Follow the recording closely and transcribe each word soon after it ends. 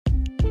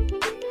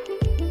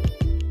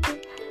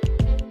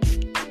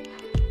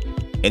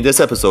In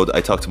this episode,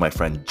 I talked to my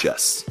friend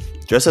Jess.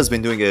 Jess has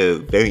been doing a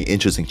very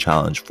interesting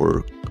challenge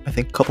for, I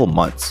think, a couple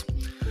months,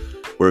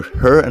 where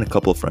her and a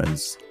couple of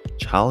friends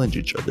challenge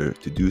each other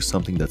to do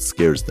something that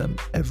scares them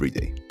every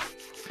day.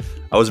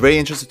 I was very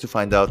interested to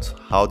find out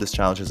how this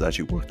challenge has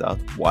actually worked out,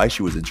 why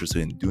she was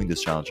interested in doing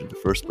this challenge in the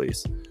first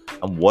place,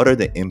 and what are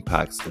the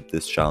impacts that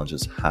this challenge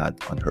has had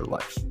on her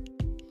life.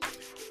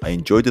 I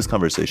enjoyed this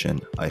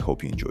conversation. I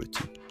hope you enjoy it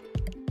too.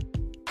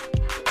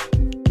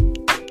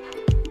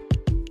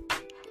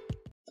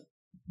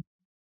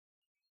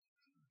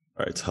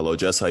 All right. Hello,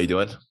 Jess. How are you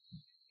doing?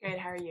 Good.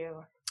 How are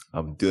you?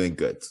 I'm doing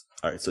good.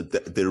 All right. So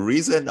the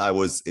reason I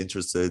was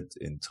interested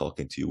in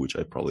talking to you, which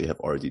I probably have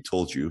already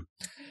told you,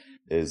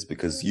 is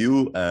because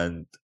you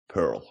and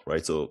Pearl,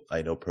 right? So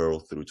I know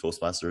Pearl through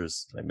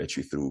Toastmasters. I met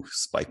you through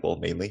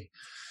Spikeball mainly.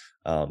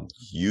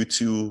 You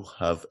two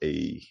have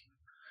a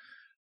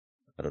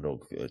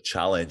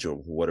challenge or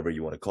whatever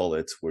you want to call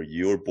it, where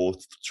you're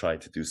both trying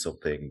to do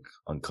something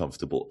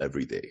uncomfortable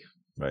every day,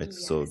 right?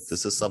 Yes. So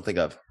this is something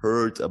I've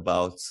heard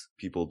about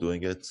people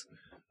doing it.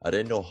 I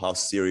didn't know how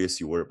serious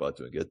you were about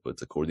doing it,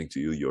 but according to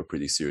you, you're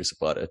pretty serious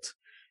about it.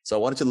 So I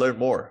wanted to learn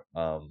more.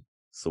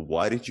 So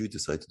why did you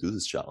decide to do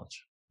this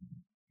challenge?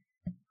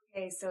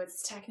 Okay, so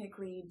it's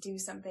technically do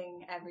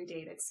something every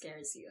day that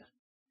scares you.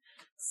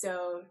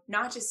 So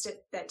not just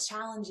that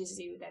challenges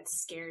you, that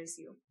scares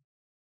you.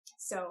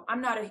 So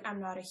I'm not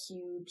a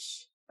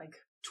huge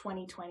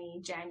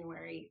 2020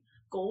 January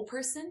goal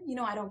person. You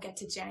know, I don't get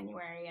to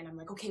January and I'm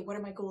like, okay, what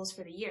are my goals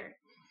for the year?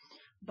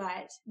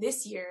 But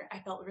this year I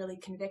felt really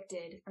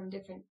convicted from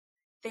different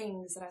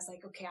things that I was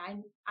like, okay,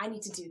 I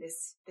need to do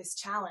this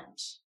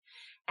challenge.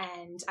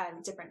 And I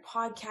have different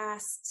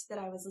podcasts that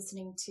I was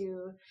listening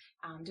to,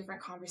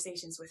 different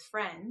conversations with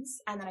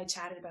friends. And then I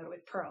chatted about it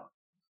with Pearl.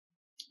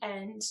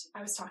 And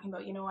I was talking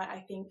about, you know what, I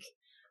think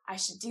I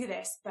should do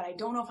this, but I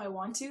don't know if I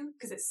want to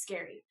because it's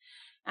scary.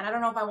 And I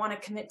don't know if I want to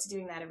commit to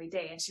doing that every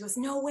day. And she goes,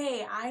 no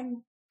way,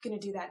 I'm going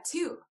to do that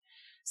too.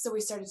 So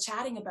we started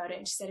chatting about it.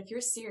 And she said, if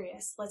you're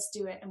serious, let's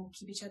do it. And we'll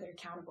keep each other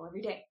accountable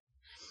every day.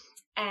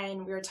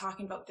 And we were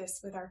talking about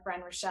this with our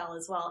friend Rochelle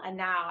as well. And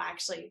now,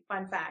 actually,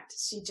 fun fact,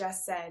 she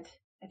just said,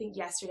 I think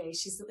yesterday,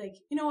 she's like,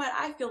 you know what,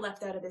 I feel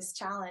left out of this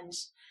challenge.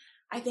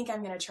 I think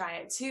I'm going to try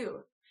it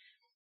too.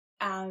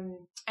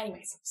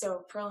 Anyways,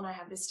 so Pearl and I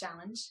have this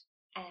challenge.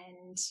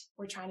 And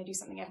we're trying to do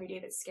something every day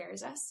that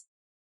scares us.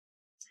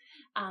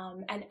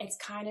 And it's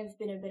kind of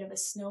been a bit of a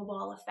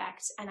snowball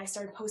effect. And I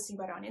started posting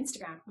about it on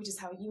Instagram, which is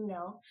how you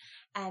know.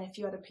 And a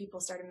few other people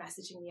started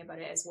messaging me about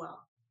it as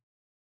well.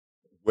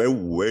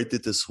 Where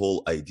did this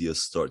whole idea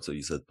start? So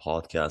you said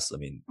podcast. I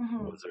mean,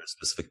 was there a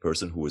specific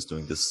person who was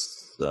doing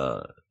this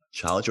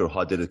challenge, or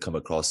how did it come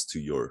across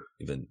to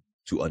even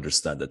to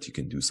understand that you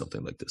can do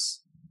something like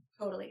this?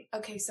 Totally.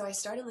 Okay, so I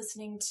started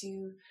listening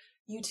to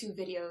YouTube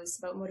videos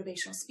about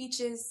motivational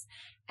speeches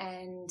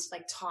and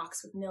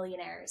talks with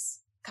millionaires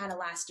kind of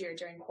last year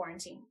during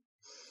quarantine.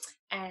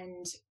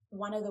 And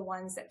one of the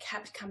ones that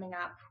kept coming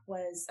up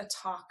was a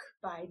talk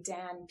by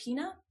Dan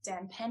Pena.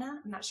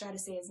 I'm not sure how to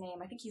say his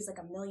name. I think he's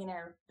a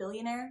millionaire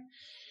billionaire.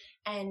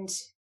 And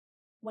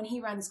when he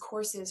runs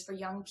courses for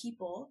young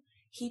people,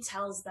 he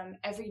tells them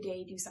every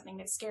day do something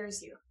that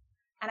scares you.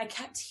 And I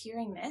kept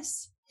hearing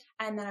this.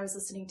 And then I was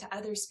listening to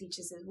other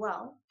speeches as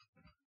well.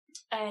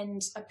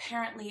 And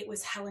apparently it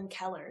was Helen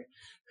Keller,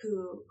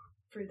 who,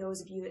 for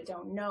those of you that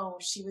don't know,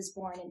 she was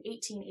born in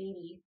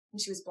 1880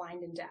 and she was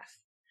blind and deaf.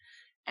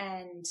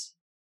 And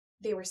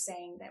they were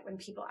saying that when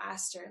people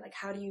asked her,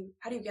 how do you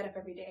get up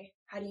every day?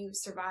 How do you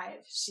survive?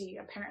 She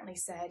apparently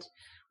said,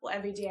 well,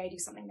 every day I do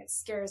something that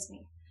scares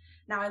me.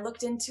 Now I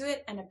looked into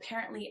it, and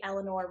apparently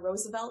Eleanor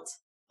Roosevelt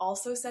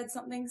also said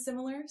something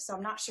similar. So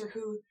I'm not sure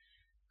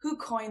who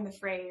coined the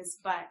phrase,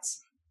 but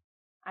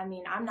I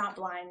mean, I'm not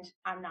blind,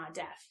 I'm not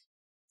deaf.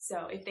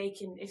 So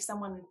if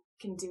someone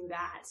can do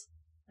that,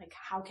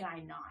 how can I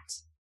not?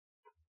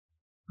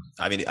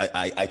 I mean,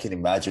 I can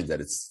imagine that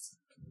it's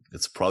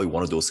probably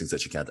one of those things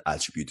that you can't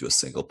attribute to a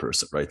single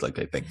person, right?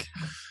 I think,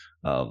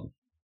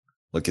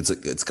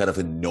 it's kind of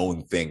a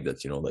known thing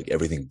that,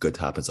 everything good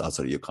happens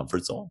outside of your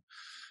comfort zone.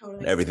 Totally.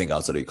 And everything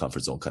outside of your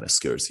comfort zone kind of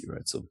scares you,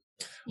 right? So,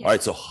 yeah. All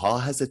right. So how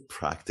has it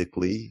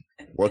practically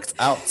worked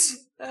out?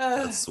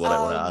 That's what I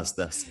want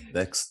to ask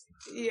next.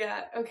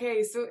 Yeah.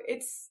 Okay. So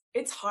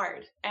it's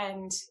hard.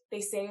 And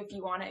they say if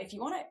you want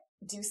to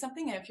do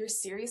something and if you're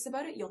serious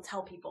about it, you'll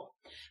tell people,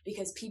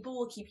 because people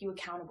will keep you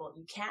accountable.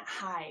 You can't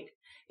hide.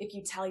 If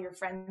you tell your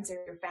friends or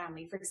your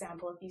family, for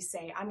example, if you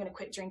say, I'm going to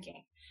quit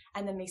drinking,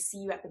 and then they see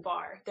you at the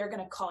bar, they're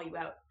going to call you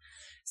out.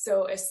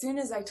 So as soon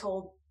as I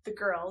told the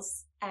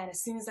girls and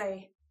as soon as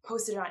I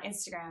posted it on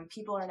Instagram,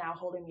 people are now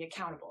holding me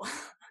accountable.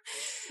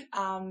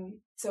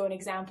 So an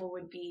example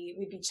would be,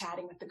 we'd be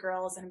chatting with the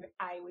girls and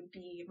I would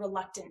be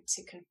reluctant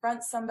to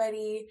confront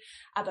somebody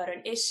about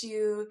an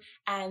issue,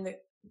 and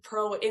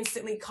Pearl would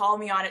instantly call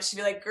me on it. She'd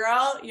be like,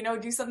 girl,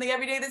 do something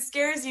every day that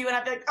scares you. And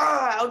I'd be like,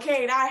 oh,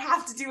 okay, now I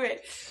have to do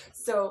it.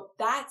 So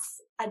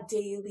that's a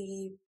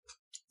daily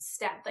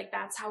step.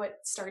 That's how it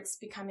starts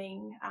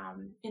becoming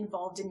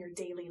involved in your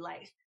daily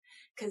life.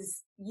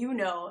 because you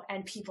know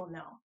and people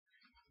know.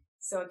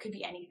 So it could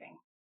be anything.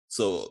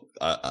 So,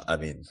 I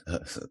mean,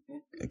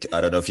 I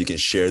don't know if you can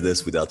share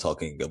this without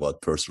talking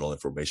about personal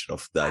information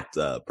of that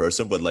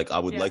person, but like, I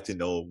would like to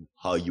know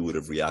how you would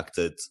have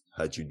reacted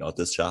had you not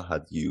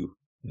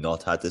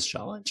had this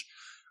challenge,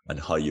 and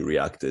how you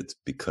reacted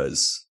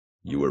because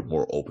you were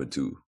more open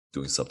to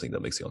doing something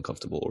that makes you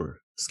uncomfortable or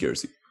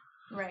scares you.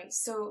 Right.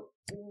 So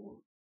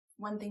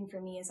one thing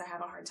for me is I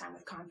have a hard time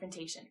with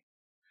confrontation.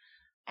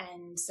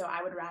 And so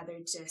I would rather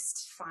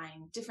just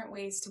find different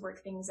ways to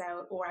work things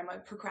out, or I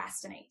might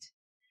procrastinate.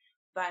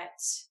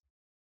 But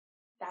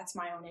that's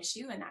my own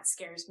issue, and that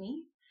scares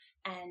me.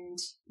 And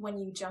when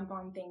you jump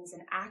on things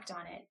and act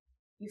on it,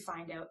 you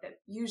find out that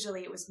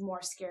usually it was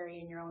more scary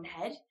in your own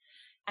head.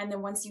 And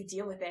then once you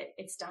deal with it,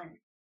 it's done.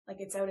 Like,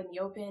 it's out in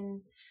the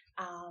open.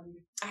 I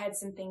had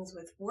some things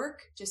with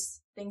work,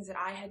 just things that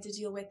I had to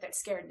deal with that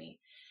scared me.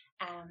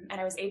 And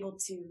I was able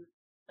to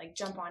like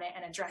jump on it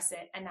and address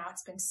it. And now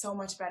it's been so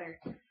much better,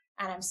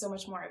 and I'm so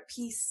much more at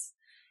peace.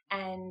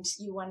 And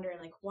you wonder,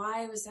 like,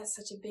 why was that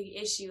such a big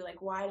issue?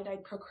 Like, why did I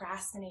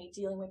procrastinate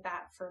dealing with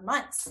that for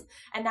months?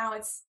 And now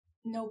it's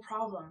no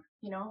problem,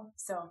 you know?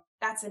 So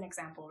that's an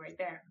example right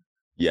there.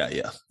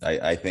 Yeah.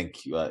 I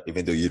think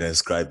even though you didn't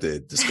describe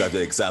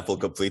the example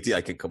completely,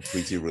 I can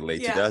completely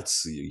relate to that.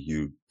 So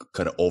you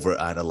kind of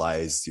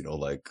overanalyze, you know,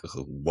 like,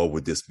 what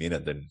would this mean?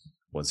 And then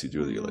once you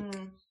do it, you're like,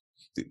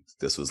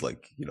 this was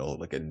like, you know,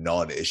 like a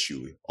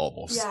non-issue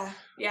almost.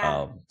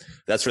 Yeah.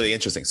 That's really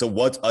interesting. So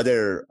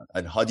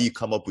and how do you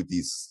come up with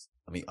these?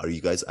 I mean, are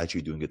you guys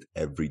actually doing it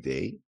every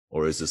day,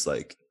 or is this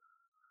like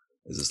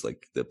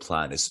the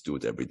plan is to do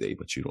it every day,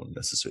 but you don't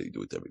necessarily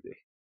do it every day?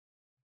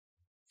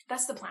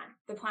 That's the plan.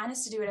 The plan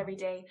is to do it every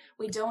day.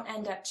 We don't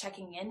end up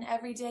checking in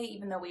every day,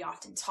 even though we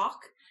often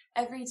talk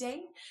every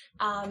day.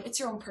 It's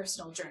your own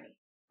personal journey,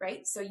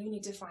 right? So you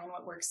need to find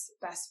what works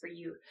best for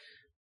you.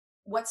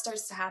 What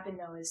starts to happen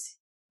though is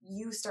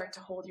you start to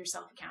hold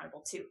yourself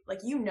accountable too. Like,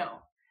 you know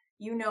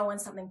when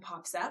something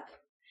pops up,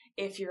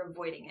 if you're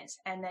avoiding it,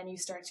 and then you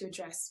start to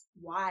address,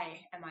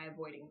 why am I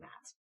avoiding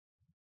that?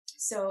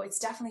 So it's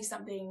definitely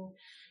something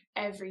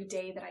every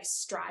day that I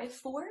strive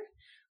for,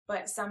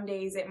 but some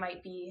days it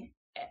might be,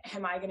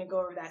 am I going to go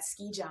over that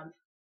ski jump,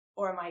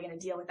 or am I going to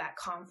deal with that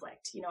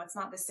conflict? You know, it's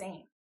not the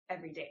same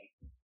every day.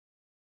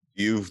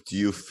 Do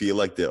you feel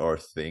like there are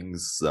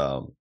things,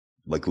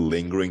 like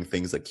lingering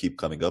things that keep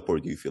coming up, or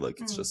do you feel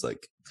like it's just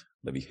like,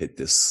 let me hit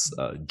this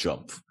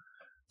jump?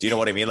 Do you know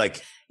what I mean?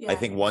 Like, I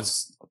think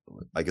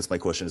I guess my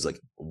question is like,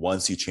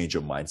 once you change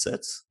your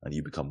mindset and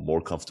you become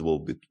more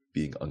comfortable with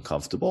being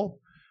uncomfortable,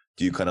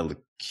 do you kind of like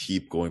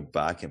keep going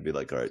back and be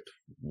like, all right,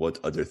 what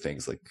other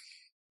things, like,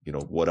 you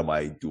know, what am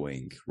I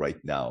doing right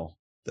now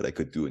that I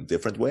could do in a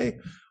different way?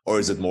 Or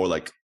is it more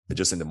like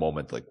just in the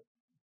moment, like,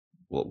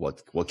 well,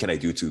 what can I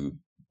do to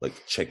like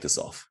check this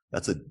off? I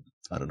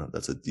don't know.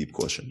 That's a deep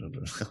question. I don't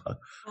know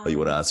how you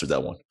want to answer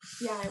that one.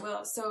 Yeah, I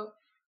will. So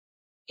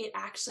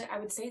I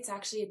would say it's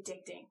actually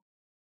addicting,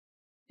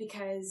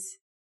 because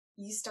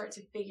you start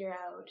to figure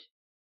out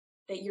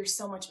that you're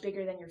so much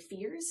bigger than your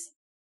fears,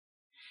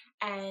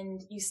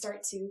 and you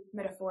start to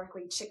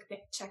metaphorically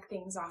check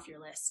things off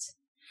your list.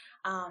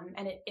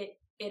 And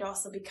it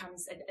also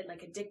becomes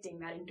like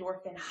addicting, that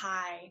endorphin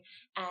high,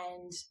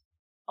 and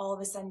all of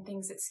a sudden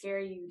things that scare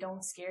you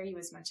don't scare you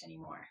as much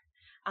anymore.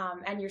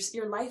 And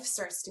your life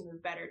starts to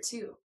move better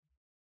too.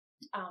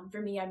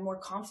 For me, I'm more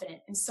confident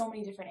in so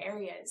many different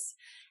areas,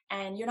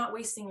 and you're not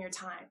wasting your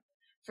time.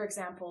 For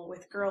example,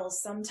 with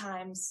girls,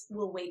 sometimes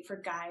we'll wait for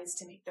guys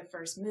to make the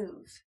first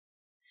move.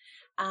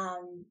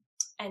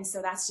 And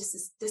so that's just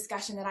this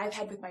discussion that I've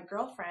had with my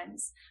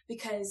girlfriends,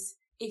 because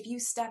if you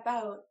step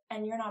out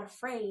and you're not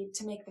afraid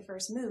to make the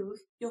first move,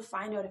 you'll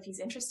find out if he's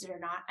interested or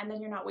not, and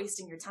then you're not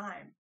wasting your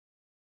time.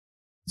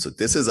 So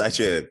this is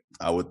actually,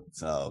 I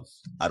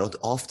don't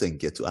often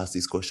get to ask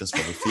these questions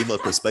from a female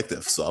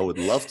perspective. So I would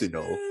love to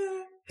know,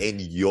 in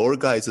your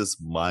guys'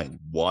 mind,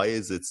 why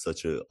is it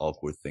such an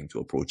awkward thing to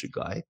approach a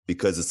guy?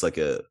 Because it's like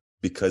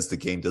because the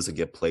game doesn't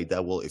get played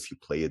that well. If you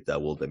play it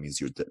that well, that means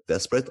you're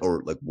desperate,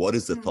 or like, what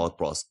is the thought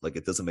process? Like,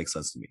 it doesn't make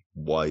sense to me.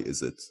 Why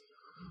is it?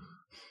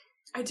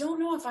 I don't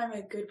know if I'm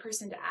a good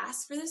person to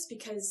ask for this,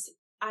 because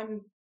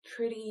I'm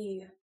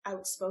pretty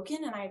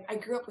outspoken, and I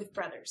grew up with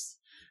brothers.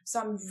 So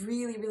I'm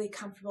really, really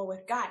comfortable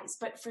with guys.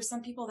 But for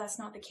some people, that's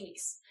not the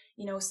case.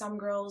 You know, some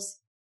girls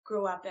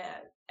grow up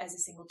as a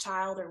single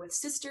child or with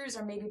sisters,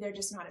 or maybe they're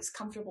just not as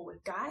comfortable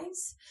with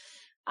guys.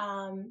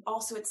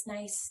 Also, it's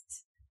nice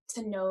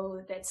to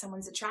know that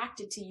someone's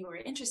attracted to you or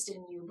interested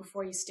in you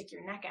before you stick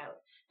your neck out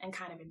and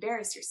kind of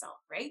embarrass yourself,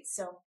 right?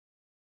 So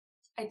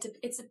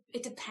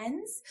it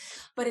depends,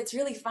 but it's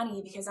really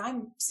funny because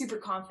I'm super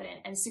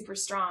confident and super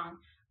strong.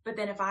 But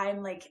then if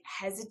I'm like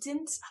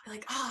hesitant, I'll be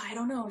like, I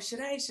don't know, should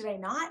I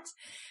not?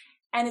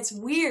 And it's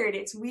weird.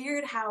 It's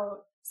weird how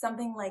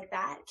something like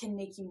that can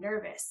make you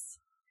nervous.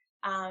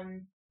 I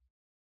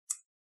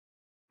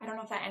don't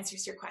know if that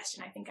answers your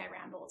question. I think I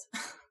rambled.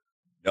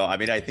 No, I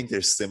mean, I think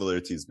there's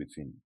similarities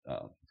between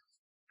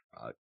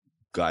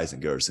guys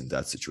and girls in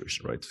that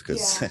situation, right?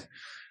 Because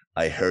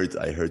I heard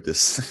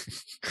this.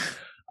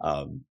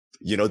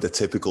 The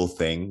typical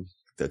thing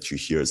that you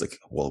hear is like,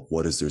 well,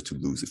 what is there to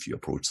lose if you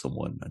approach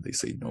someone and they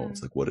say no?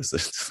 It's like, what is there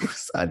to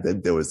lose? And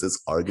then there was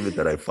this argument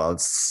that I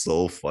found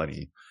so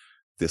funny.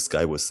 This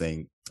guy was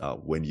saying,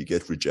 when you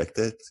get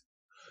rejected,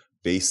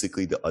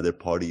 basically the other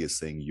party is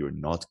saying you're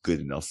not good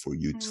enough for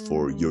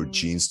your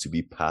genes to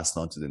be passed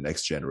on to the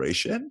next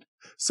generation.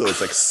 So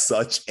it's like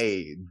such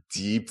a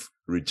deep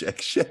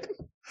rejection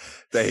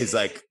that he's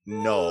like,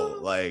 no,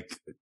 like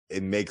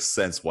it makes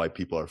sense why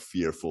people are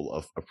fearful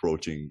of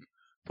approaching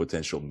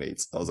potential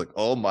mates. I was like,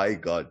 oh my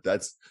God,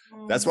 that's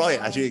probably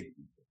actually,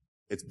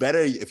 it's better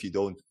if you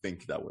don't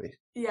think that way.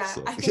 Yeah,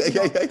 So,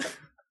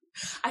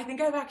 I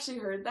think I've actually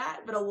heard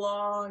that, but a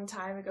long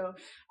time ago.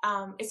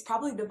 It's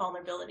probably the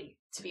vulnerability,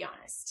 to be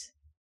honest.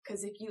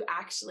 Because if you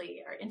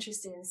actually are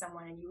interested in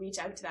someone and you reach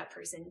out to that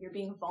person, you're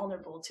being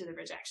vulnerable to the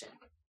rejection.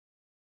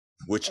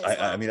 Which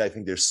I mean, I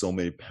think there's so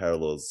many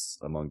parallels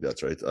among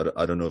that, right?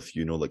 I don't know if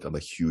you know, like I'm a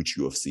huge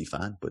UFC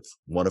fan, but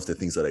one of the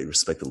things that I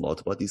respect a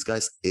lot about these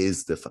guys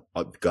is the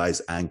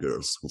guys and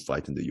girls who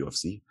fight in the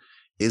UFC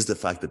is the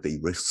fact that they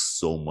risk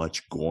so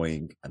much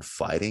going and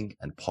fighting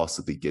and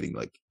possibly getting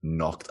like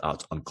knocked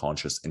out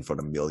unconscious in front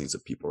of millions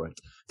of people, right?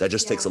 That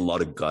just takes a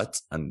lot of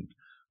guts, and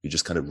you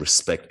just kind of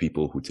respect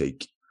people who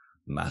take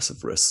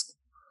massive risks.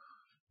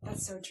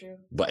 That's so true.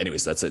 But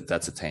anyways, that's a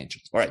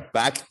tangent. All right,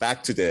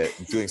 back to the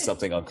doing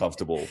something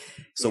uncomfortable.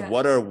 So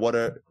what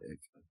are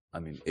I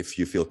mean, if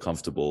you feel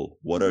comfortable,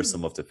 what are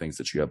some of the things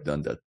that you have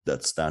done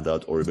that stand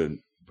out, or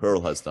even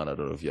Pearl has done? I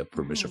don't know if you have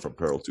permission from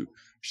Pearl to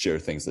share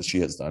things that she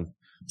has done,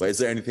 but is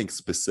there anything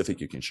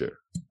specific you can share?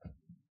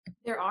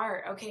 There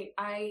are. Okay,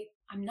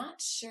 I'm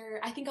not sure.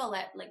 I think I'll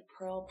let like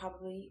Pearl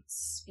probably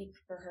speak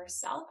for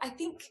herself. I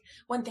think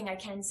one thing I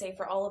can say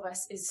for all of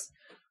us is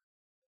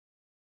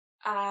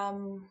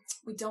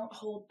we don't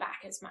hold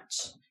back as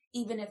much,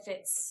 even if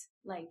it's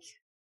like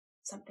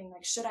something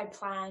like, should I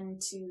plan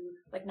to,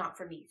 like, not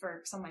for me,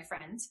 for some of my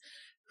friends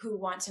who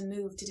want to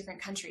move to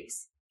different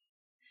countries.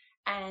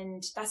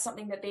 And that's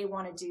something that they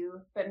want to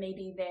do, but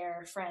maybe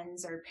their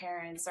friends or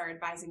parents are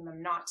advising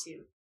them not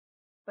to,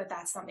 but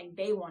that's something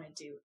they want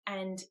to do.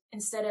 And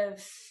instead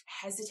of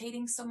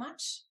hesitating so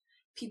much,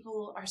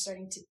 people are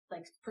starting to,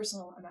 like,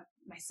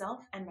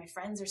 myself and my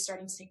friends are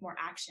starting to take more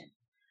action.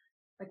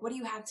 Like, what do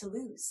you have to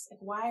lose? Like,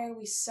 why are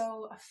we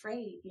so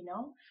afraid, you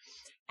know?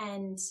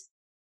 And,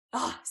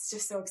 it's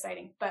just so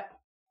exciting. But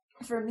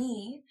for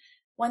me,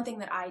 one thing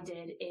that I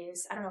did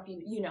is, I don't know if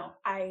you know,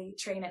 I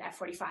train at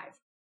F45.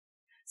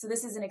 So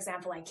this is an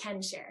example I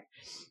can share.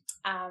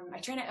 I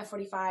train at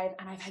F45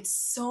 and I've had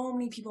so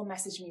many people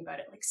message me about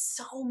it, like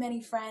so many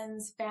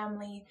friends,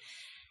 family.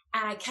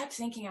 And I kept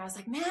thinking, I was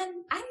like,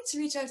 man, I need to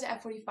reach out to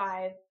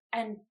F45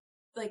 and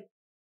like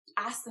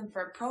ask them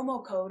for a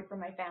promo code for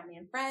my family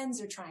and friends,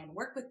 or try and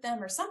work with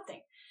them or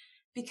something,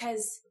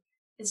 because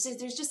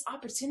there's just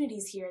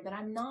opportunities here that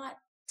I'm not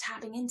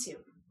tapping into.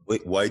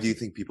 Wait, why do you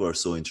think people are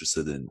so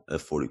interested in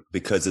F40?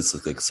 Because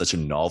it's like such a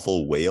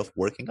novel way of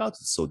working out?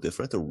 It's so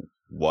different? Or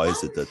why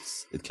is it that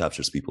it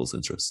captures people's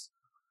interest?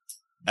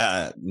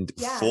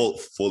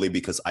 Fully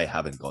because I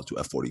haven't gone to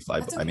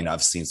F45. Okay. I mean,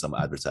 I've seen some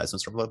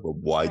advertisements from it, but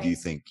why do you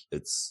think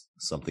it's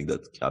something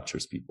that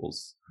captures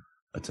people's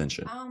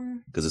attention?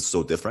 Because it's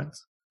so different?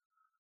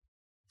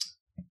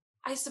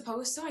 I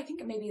suppose so. I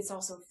think maybe it's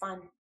also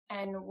fun.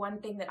 And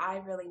one thing that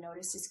I've really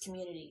noticed is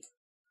community.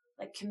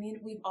 Like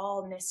we've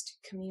all missed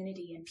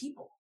community and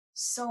people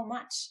so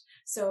much.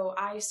 So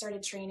I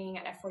started training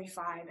at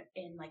F45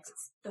 in like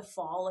the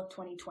fall of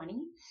 2020,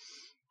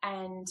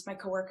 and my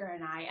coworker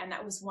and and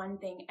that was one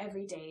thing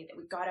every day that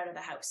we got out of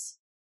the house.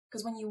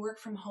 Because when you work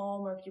from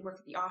home or if you work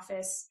at the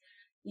office,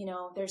 you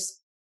know,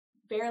 there's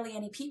barely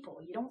any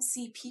people. You don't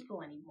see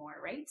people anymore,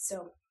 right?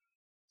 So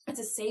it's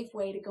a safe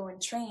way to go and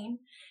train,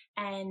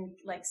 and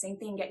like same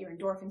thing, get your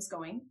endorphins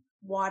going,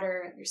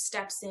 water your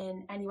steps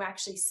in, and you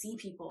actually see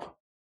people.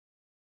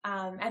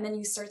 And then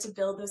you start to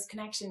build those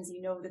connections.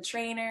 You know, the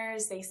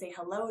trainers, they say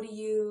hello to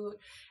you.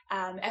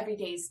 Every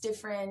day is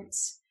different.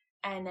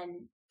 And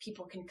then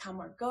people can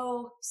come or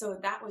go. So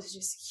that was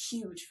just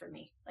huge for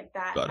me. Like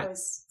that, I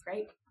was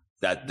great.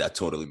 That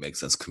totally makes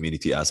sense.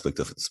 Community aspect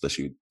of it,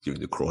 especially during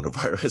the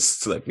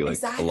coronavirus. I feel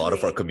like a lot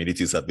of our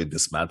communities have been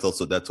dismantled.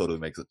 So that totally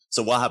makes it.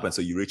 So what happened?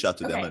 So you reach out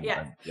to them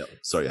and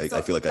sorry, so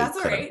I feel like that's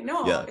all right.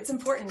 No, it's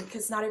important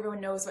because not everyone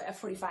knows what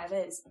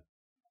F45 is.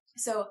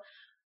 So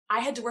I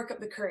had to work up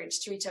the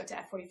courage to reach out to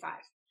F45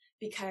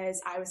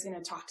 because I was going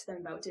to talk to them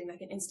about doing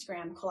like an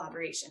Instagram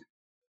collaboration.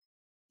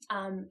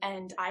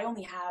 And I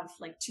only have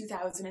like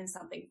 2,000 and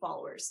something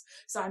followers.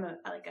 So I'm a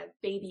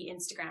baby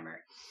Instagrammer.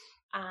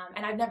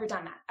 And I've never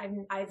done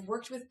that. I've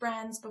worked with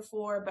brands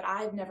before, but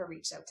I've never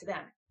reached out to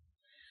them.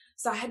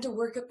 So I had to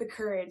work up the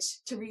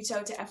courage to reach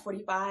out to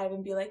F45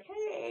 and be like,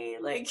 hey,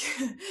 like,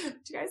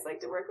 would you guys like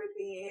to work with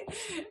me?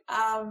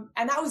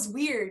 And that was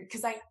weird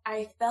because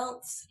I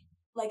felt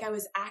like I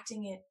was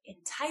acting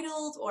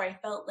entitled, or I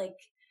felt like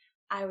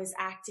I was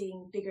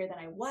acting bigger than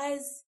I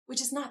was,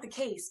 which is not the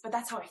case, but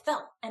that's how I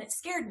felt. And it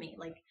scared me.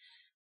 Like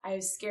I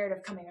was scared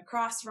of coming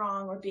across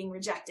wrong or being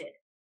rejected.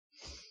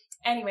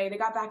 anyway, they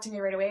got back to me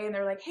right away and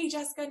they're like, hey,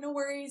 Jessica, no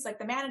worries. Like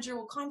the manager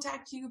will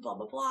contact you, blah,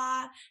 blah,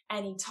 blah.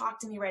 And he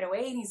talked to me right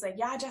away and he's like,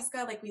 yeah,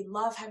 Jessica, like we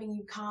love having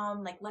you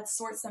come. Like, let's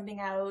sort something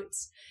out.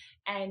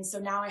 And so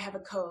now I have a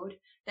code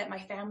that my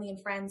family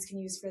and friends can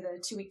use for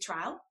the 2-week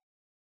trial.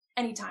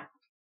 Anytime.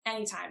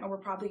 And we're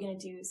probably going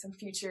to do some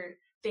future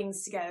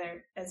things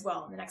together as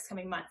well in the next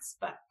coming months.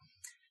 But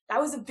that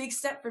was a big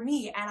step for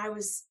me. And I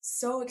was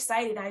so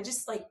excited. I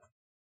just like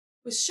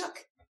was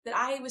shook that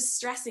I was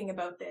stressing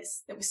about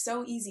this. That was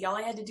so easy. All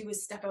I had to do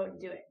was step out and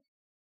do it.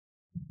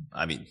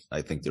 I mean,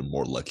 I think they're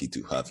more lucky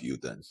to have you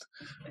than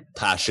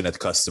passionate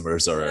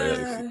customers or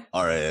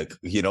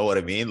you know what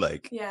I mean?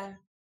 Like, yeah.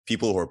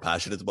 People who are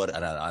passionate about it,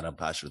 and I'm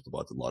passionate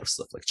about a lot of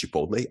stuff like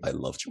Chipotle. I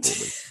love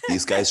Chipotle.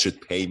 These guys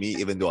should pay me,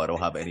 even though I don't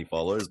have any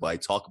followers, but I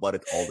talk about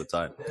it all the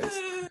time.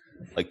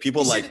 Like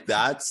people like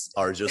that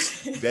are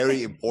just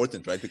very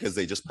important, right? Because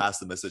they just pass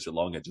the message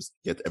along and just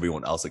get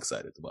everyone else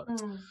excited about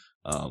it.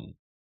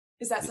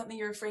 Is that something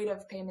you're afraid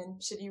of,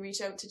 Payman? Should you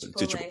reach out to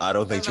Chipotle? I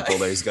don't think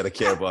Chipotle is going to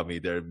care about me.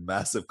 They're a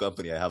massive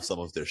company. I have some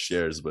of their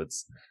shares, but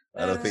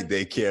I don't think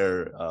they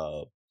care.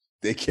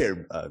 They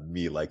care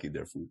me liking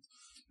their food.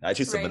 I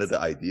actually submitted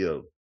the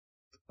idea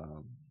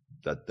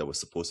that was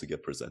supposed to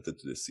get presented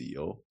to the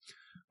CEO,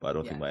 but I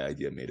don't think my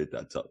idea made it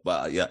that tough.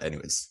 But yeah,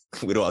 anyways,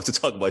 we don't have to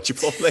talk about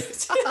Chipotle.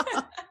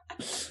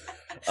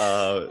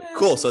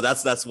 Cool. So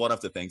that's one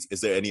of the things. Is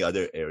there any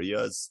other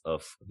areas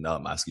of, now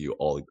I'm asking you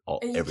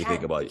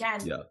everything about it.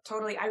 Yeah,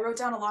 totally. I wrote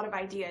down a lot of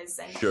ideas.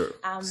 And, sure.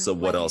 So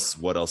what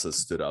else has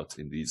stood out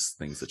in these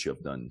things that you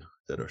have done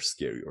that are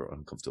scary or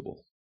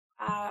uncomfortable?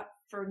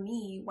 For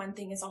me, one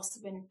thing has also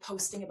been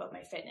posting about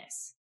my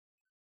fitness.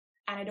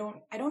 And I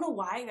don't know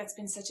why that's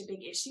been such a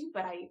big issue,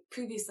 but I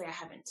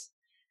haven't.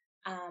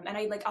 And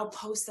I'll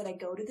post that I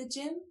go to the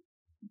gym,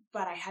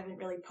 but I haven't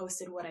really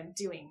posted what I'm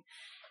doing.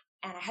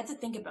 And I had to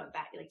think about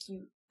that.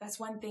 That's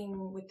one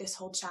thing with this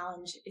whole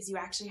challenge is you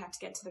actually have to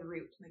get to the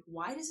root. Like,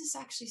 why does this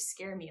actually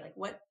scare me? Like,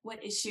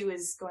 what issue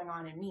is going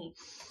on in me?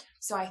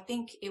 So I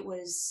think it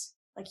was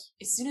like,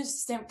 as soon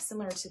as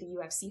similar to the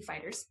UFC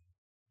fighters,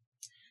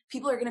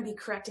 people are going to be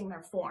correcting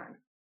their form.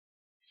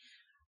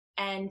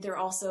 And they're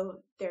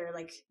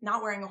like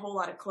not wearing a whole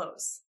lot of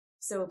clothes.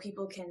 So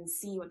people can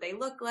see what they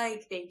look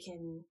like. They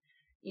can,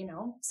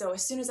 so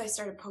as soon as I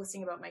started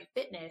posting about my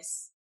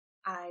fitness,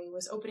 I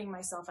was opening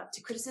myself up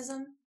to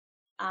criticism.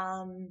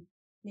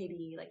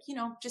 Maybe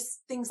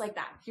just things like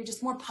that. You're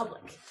just more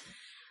public.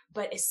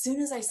 But as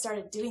soon as I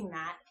started doing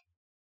that,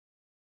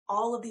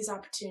 all of these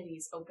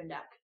opportunities opened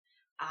up.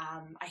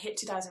 I hit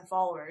 2,000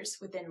 followers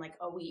within like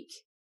a week.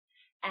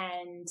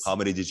 And how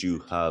many did you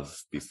have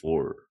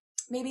before?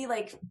 Maybe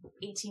like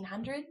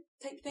 1,800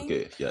 type thing.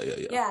 Okay. Yeah.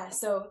 Yeah.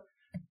 So,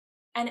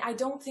 and I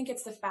don't think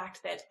it's the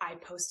fact that I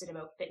posted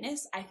about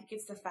fitness. I think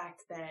it's the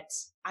fact that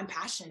I'm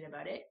passionate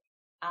about it.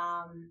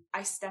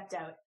 I stepped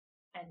out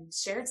and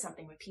shared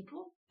something with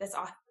people that's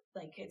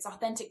it's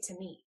authentic to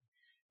me,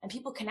 and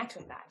people connect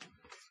with that.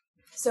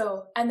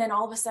 So, and then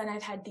all of a sudden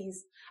I've had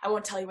these, I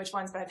won't tell you which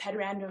ones, but I've had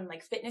random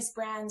like fitness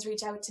brands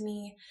reach out to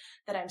me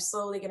that I'm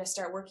slowly going to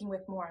start working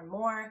with more and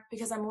more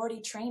because I'm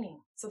already training.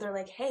 So they're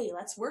like, hey,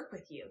 let's work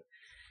with you.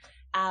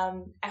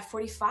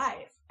 F45,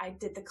 I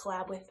did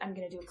I'm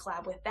going to do a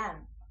collab with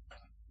them.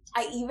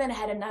 I even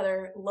had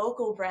another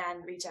local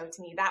brand reach out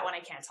to me. That one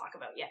I can't talk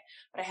about yet,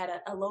 but I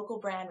had a local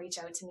brand reach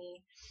out to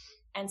me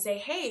and say,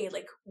 hey,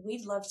 like,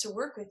 we'd love to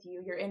work with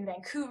you. You're in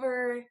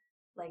Vancouver.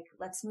 Like,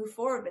 let's move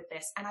forward with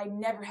this. And I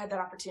never had that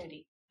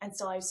opportunity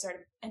until I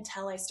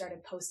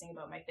started posting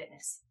about my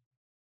fitness.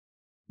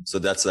 So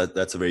that's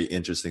a very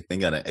interesting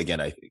thing. And again,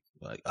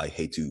 I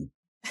hate to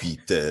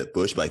beat the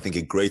bush, but I think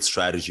a great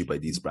strategy by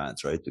these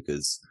brands, right?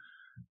 Because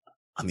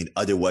I mean,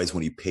 otherwise,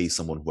 when you pay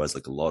someone who has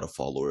like a lot of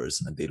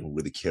followers and they don't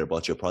really care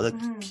about your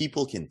product,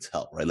 people can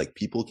tell, right? Like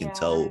people can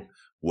tell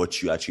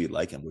what you actually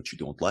like and what you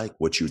don't like,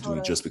 what you're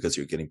doing just because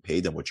you're getting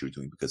paid and what you're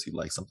doing because you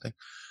like something.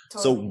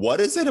 So what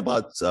is it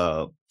about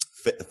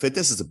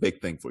fitness is a big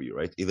thing for you,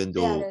 right? Even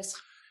though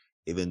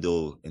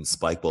in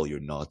Spikeball, you're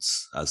not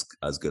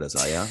as good as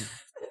I am,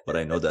 but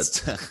I know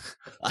that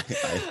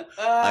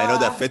I know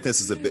that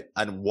fitness is a bit,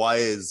 and why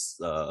is,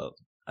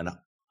 and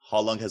how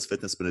long has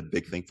fitness been a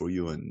big thing for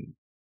you? And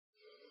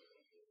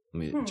I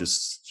mean,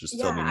 just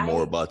tell me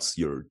more about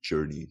your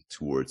journey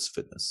towards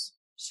fitness.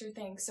 Sure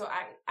thing. So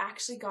I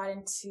actually got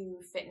into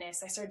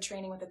fitness. I started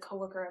training with a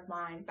coworker of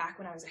mine back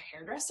when I was a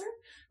hairdresser,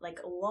 like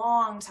a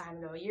long time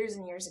ago, years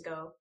and years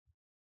ago.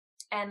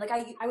 And like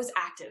I was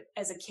active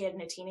as a kid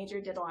and a teenager,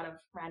 did a lot of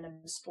random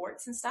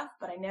sports and stuff,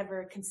 but I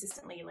never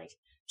consistently like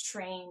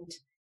trained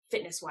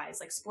fitness wise.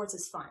 Like sports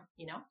is fun,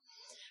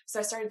 So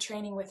I started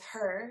training with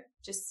her,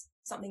 just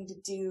something to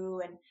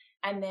do,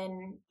 and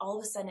then all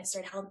of a sudden it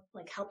started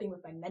helping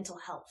with my mental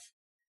health.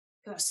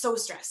 Because I was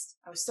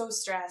so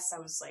stressed. I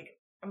was like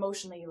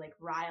emotionally like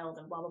riled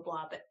and blah, blah,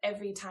 blah. But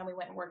every time we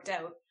went and worked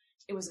out,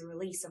 it was a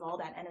release of all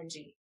that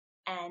energy.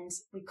 And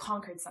we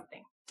conquered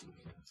something.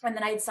 And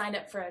then I had signed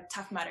up for a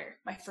Tough Mudder,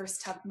 my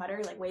first Tough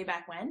Mudder, like way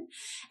back when.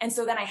 And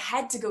so then I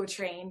had to go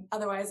train.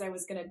 Otherwise I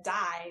was going to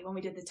die when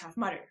we did the Tough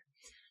Mudder.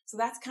 So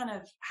that's kind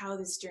of how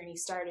this journey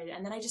started.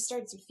 And then I just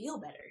started to feel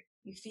better.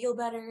 You feel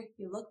better,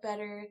 you look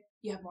better,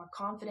 you have more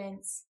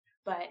confidence.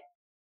 But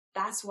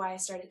that's why I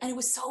started. And it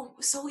was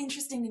so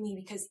interesting to me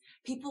because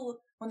people,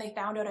 when they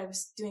found out I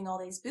was doing all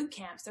these boot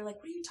camps, they're like,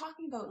 what are you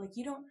talking about? Like,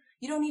 you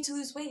don't need to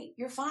lose weight.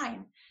 You're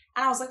fine.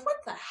 And I was like, what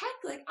the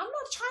heck? Like, I'm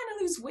not trying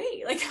to lose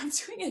weight. Like, I'm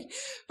doing it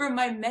for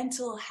my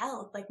mental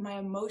health, like my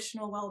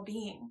emotional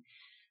well-being.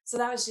 So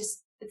that was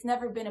just, it's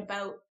never been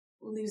about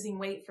losing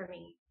weight for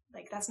me.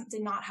 Like, that's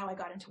not how I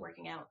got into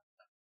working out.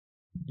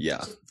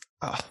 Yeah.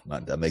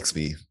 Man, that makes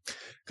me,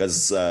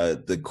 because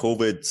the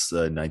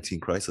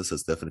COVID-19 crisis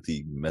has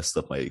definitely messed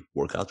up my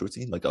workout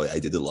routine. Like I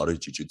did a lot of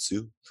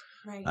jiu-jitsu.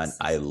 Right. And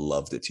I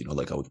loved it.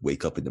 Like I would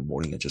wake up in the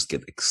morning and just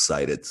get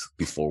excited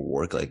before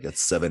work. Like at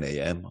 7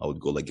 a.m., I would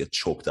go like get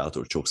choked out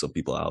or choke some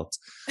people out.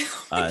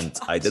 Oh and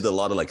gosh. I did a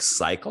lot of like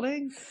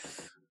cycling,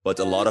 but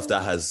a lot of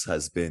that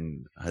has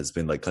been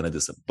like kind of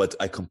this, but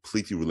I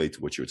completely relate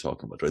to what you're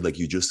talking about, right? Like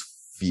you just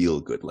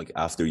feel good. Like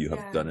after you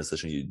have done a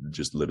session, you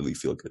just literally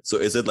feel good. So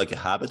is it like a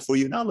habit for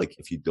you now? Like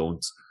if you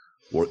don't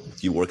work,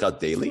 do you work out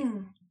daily?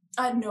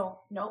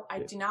 No, I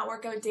do not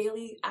work out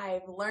daily.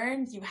 I've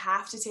learned you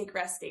have to take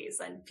rest days,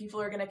 and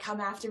people are going to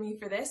come after me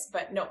for this,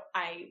 but no,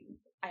 I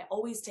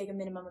always take a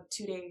minimum of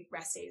 2-day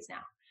rest days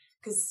now,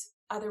 because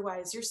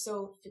otherwise you're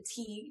so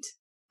fatigued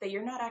that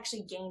you're not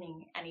actually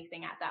gaining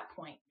anything at that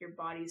point. Your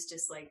body's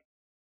just like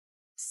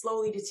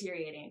slowly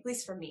deteriorating, at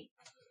least for me.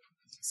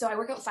 So I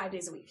work out 5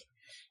 days a week,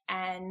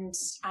 and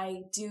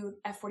I do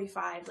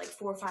F45 like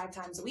 4 or 5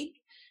 times a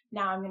week.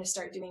 Now I'm going to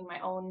start doing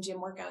my own gym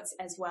workouts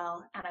as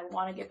well. And I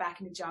want to get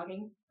back into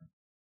jogging,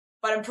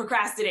 but I'm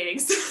procrastinating.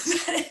 So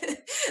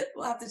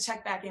we'll have to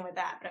check back in with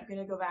that, but I'm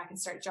going to go back and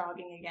start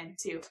jogging again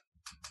too.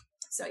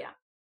 So yeah.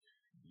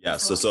 Yeah.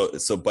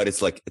 So, but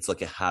it's like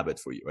a habit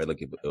for you, right?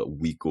 Like if a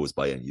week goes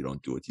by and you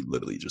don't do it, you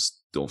literally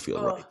just don't feel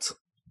right.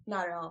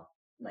 Not at all.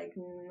 Like,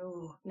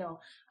 no.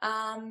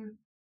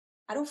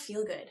 I don't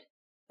feel good.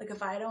 Like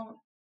if I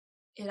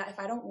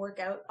don't work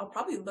out, I'll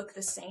probably look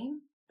the same.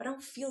 I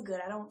don't feel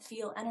good. I don't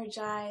feel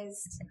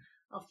energized.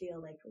 I'll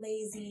feel like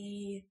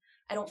lazy.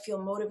 I don't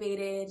feel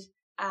motivated.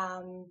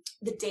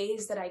 The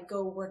days that I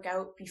go work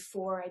out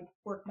before I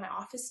work my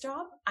office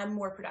job, I'm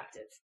more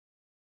productive.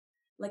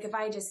 Like if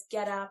I just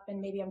get up and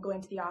maybe I'm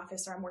going to the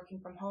office or I'm working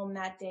from home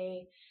that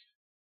day,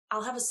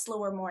 I'll have a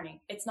slower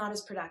morning. It's not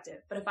as productive.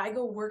 But if I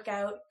go work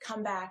out,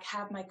 come back,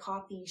 have my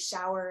coffee,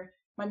 shower,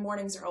 my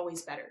mornings are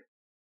always better.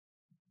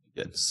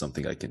 Yeah, it's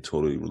something I can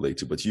totally relate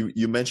to. But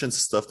you mentioned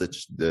stuff that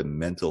the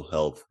mental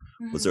health.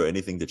 Mm-hmm. Was there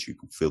anything that you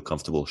feel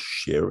comfortable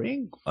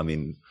sharing? I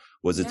mean,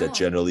 was it that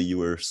generally you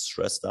were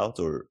stressed out,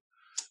 or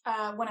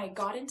when I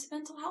got into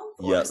mental health?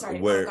 Or,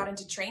 when I got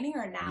into training,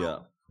 or now? Yeah,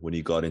 when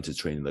you got into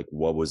training, like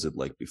what was it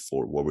like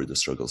before? What were the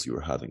struggles you were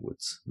having with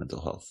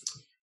mental health?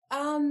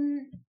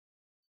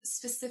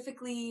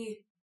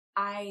 Specifically,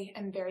 I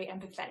am very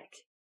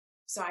empathetic,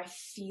 so I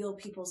feel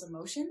people's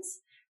emotions.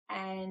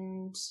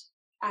 And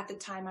at the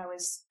time I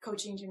was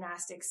coaching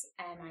gymnastics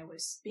and I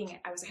was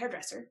a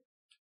hairdresser.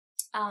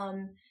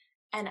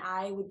 And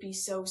I would be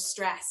so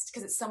stressed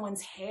because it's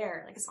someone's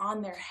hair, like it's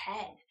on their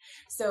head.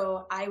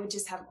 So I would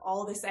just have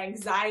all this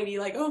anxiety,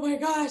 like, oh my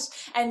gosh.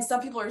 And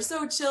some people are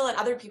so chill and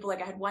other people,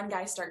 like I had one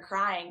guy start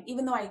crying,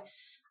 even though I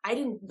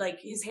didn't, like,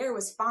 his hair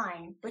was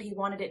fine, but he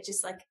wanted it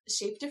just like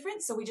shaped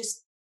different. So we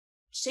just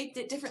shaped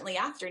it differently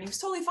after and he was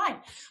totally fine.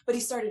 But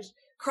he started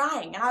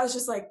crying and I was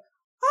just like,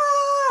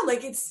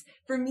 like it's,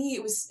 for me,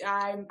 it was,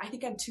 I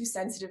think I'm too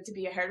sensitive to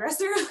be a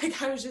hairdresser. Like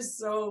I was just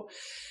so,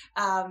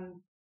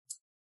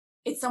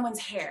 it's someone's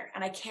hair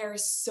and I care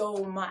so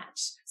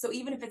much. So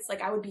even if it's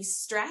like, I would be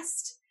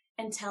stressed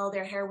until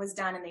their hair was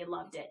done and they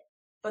loved it.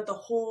 But the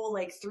whole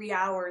like 3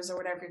 hours or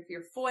whatever, if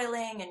you're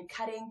foiling and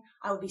cutting,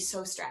 I would be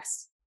so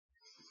stressed.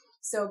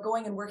 So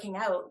going and working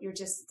out, you're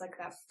just like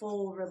that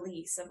full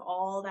release of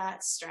all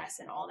that stress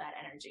and all that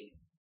energy.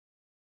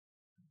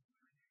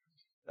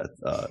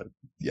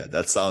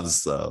 That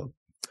sounds,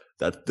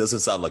 that doesn't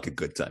sound like a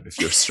good time. If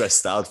you're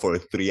stressed out for a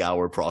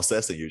 3-hour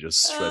process and you're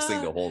just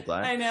stressing the whole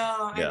time. I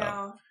know.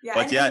 Yeah.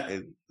 But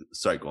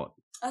sorry, go on.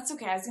 That's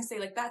okay. I was going to say,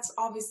 like, that's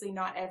obviously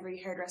not every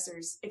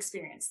hairdresser's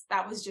experience.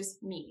 That was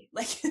just me.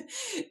 Like,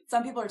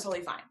 some people are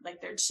totally fine. Like,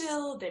 they're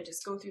chill. They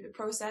just go through the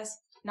process.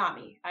 Not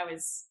me. I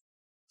was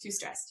too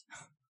stressed.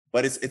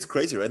 But it's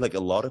crazy, right? Like, a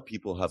lot of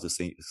people have the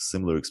same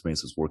similar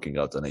experiences working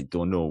out, and I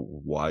don't know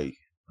why.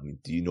 I mean,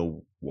 do you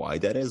know why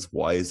that is?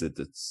 Why is it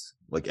that's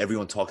like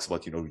everyone talks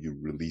about, you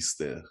release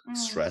the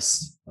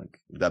stress? Like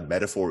that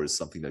metaphor is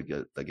something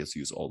that gets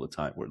used all the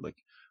time, where like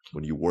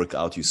when you work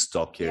out, you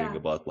stop caring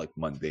about like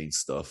mundane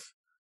stuff.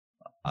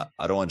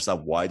 I don't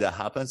understand why that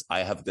happens. I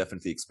have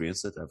definitely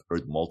experienced it. I've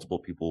heard multiple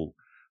people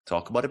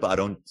talk about it, but I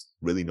don't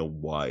really know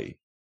why.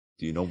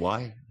 Do you know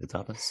why it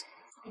happens?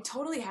 I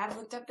totally have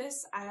looked up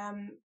this.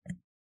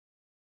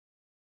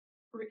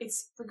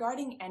 It's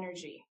regarding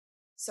energy.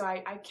 So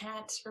I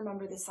can't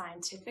remember the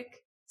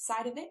scientific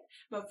side of it,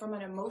 but from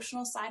an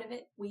emotional side of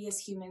it, we as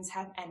humans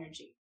have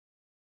energy.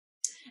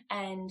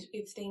 And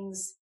if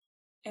things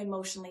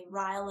emotionally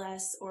rile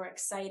us or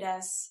excite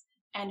us,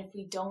 And if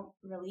we don't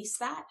release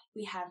that,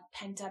 we have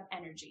pent up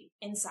energy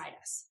inside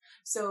us.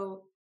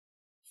 So,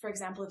 for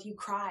example, if you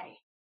cry,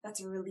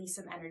 that's a release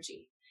of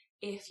energy.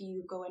 If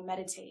you go and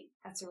meditate,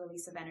 that's a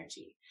release of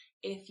energy.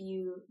 If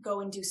you go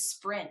and do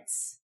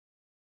sprints,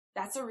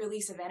 that's a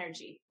release of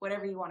energy,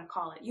 whatever you want to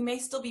call it. You may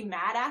still be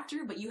mad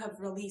after, but you have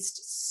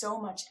released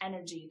so much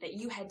energy that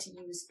you had to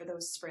use for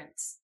those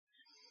sprints.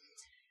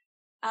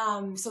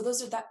 So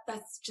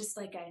that's just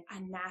like a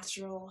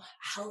natural,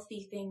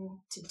 healthy thing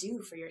to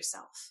do for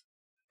yourself.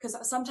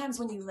 Because sometimes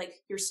when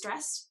you're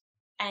stressed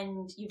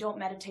and you don't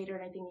meditate or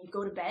anything, you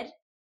go to bed,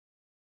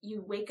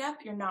 you wake up,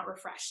 you're not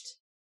refreshed.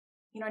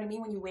 You know what I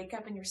mean? When you wake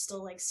up and you're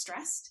still like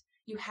stressed,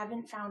 you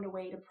haven't found a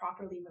way to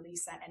properly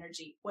release that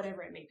energy,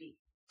 whatever it may be.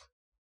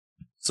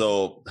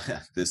 So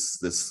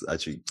this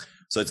actually,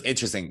 so it's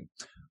interesting.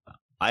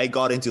 I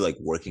got into like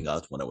working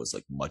out when I was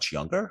like much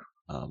younger.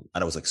 And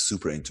I was like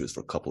super into it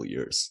for a couple of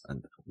years.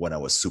 And when I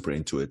was super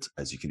into it,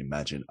 as you can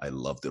imagine, I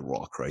love The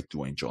Rock, right?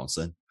 Dwayne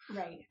Johnson.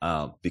 Right.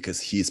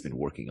 Because he's been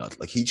working out.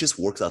 Like he just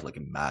works out like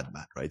a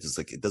madman, right? It's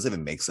like, it doesn't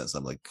even make sense.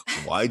 I'm like,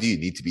 why do you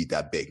need to be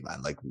that big,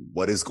 man? Like,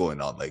 what is going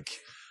on? Like,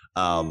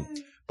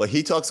 but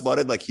he talks about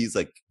it like he's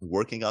like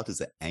working out is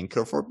an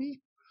anchor for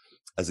me.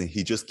 As in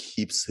he just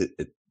keeps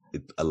it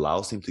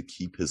allows him to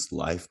keep his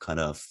life kind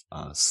of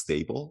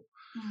stable.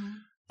 Mm-hmm.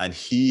 And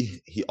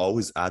he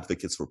always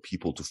advocates for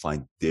people to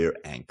find their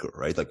anchor,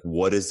 right? Like,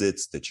 what is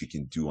it that you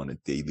can do on a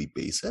daily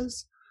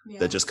basis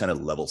that just kind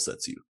of level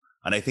sets you?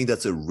 And I think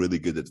that's a really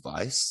good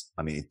advice.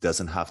 I mean, it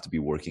doesn't have to be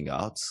working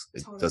out.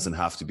 It doesn't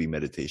have to be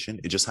meditation.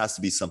 It just has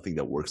to be something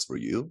that works for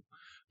you.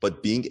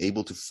 But being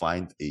able to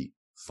find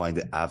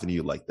an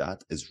avenue like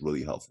that is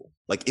really helpful.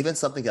 Like even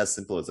something as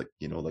simple as like,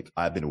 you know, like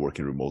I've been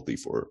working remotely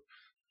for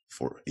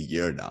a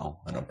year now,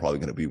 and I'm probably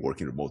going to be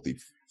working remotely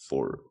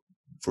for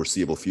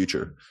foreseeable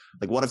future.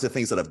 Like one of the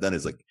things that I've done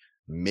is like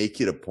make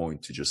it a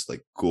point to just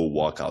like go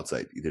walk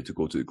outside, either to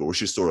go to the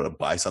grocery store or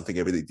buy something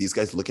every day. These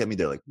guys look at me,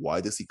 they're like,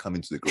 why does he come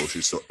into the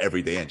grocery store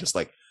every day and just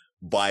like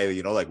buy,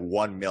 you know, like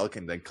one milk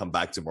and then come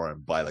back tomorrow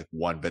and buy like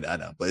one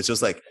banana? But it's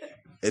just like,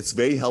 it's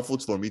very helpful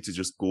for me to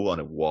just go on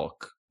a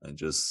walk and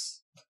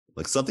just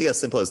like something as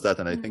simple as that.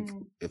 And I think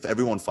if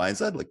everyone finds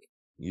that, like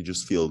you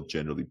just feel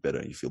generally better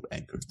and you feel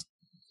anchored.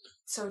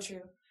 So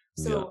true.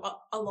 So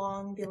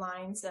along the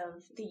lines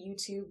of the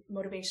YouTube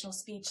motivational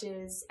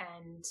speeches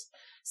and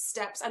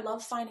steps, I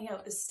love finding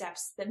out the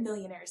steps that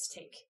millionaires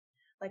take,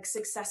 like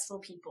successful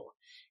people.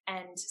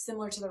 And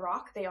similar to The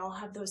Rock, they all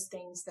have those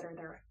things that are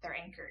their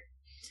anchor.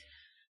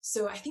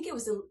 So I think it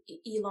was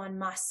Elon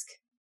Musk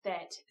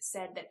that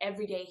said that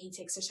every day he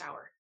takes a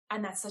shower.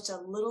 And that's such a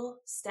little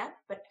step,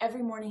 but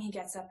every morning he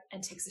gets up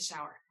and takes a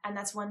shower. And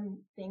that's one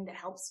thing that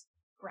helps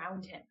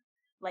ground him,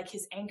 like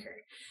his anchor.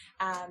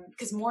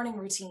 Because morning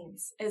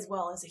routines as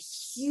well is a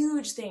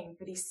huge thing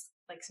for these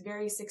like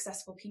very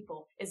successful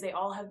people, is they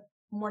all have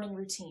morning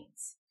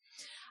routines.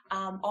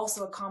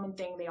 Also a common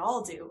thing they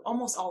all do,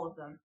 almost all of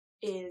them,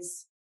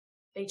 is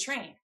they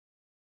train.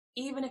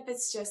 Even if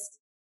it's just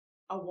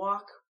a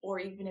walk, or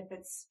even if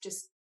it's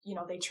just, you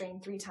know, they train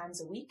 3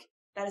 times a week.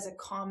 That is a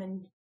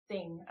common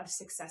thing of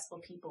successful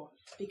people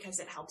because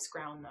it helps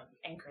ground them,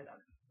 anchor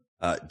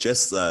them.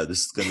 Jess,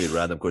 this is going to be a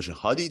random question.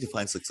 How do you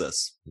define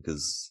success?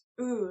 Because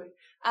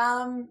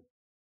I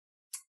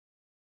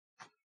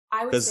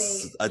would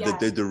say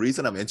the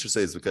reason I'm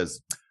interested is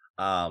because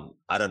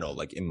I don't know,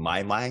 like in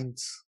my mind,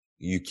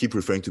 you keep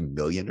referring to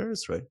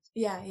millionaires, right?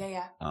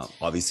 Yeah.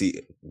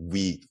 Obviously,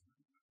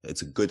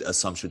 it's a good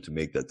assumption to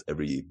make that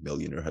every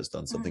millionaire has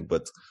done something,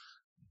 but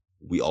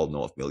we all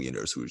know of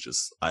millionaires who are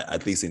just,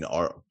 at least in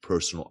our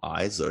personal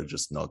eyes, are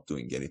just not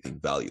doing anything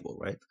valuable,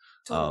 right?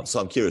 Totally. So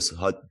I'm curious,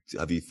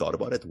 have you thought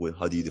about it?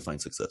 How do you define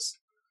success?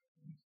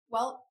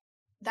 Well,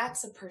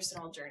 that's a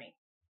personal journey.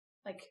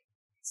 Like,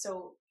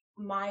 so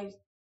my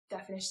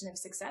definition of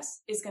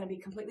success is going to be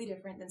completely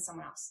different than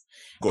someone else.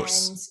 Of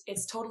course. And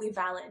it's totally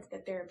valid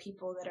that there are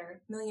people that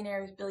are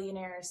millionaires,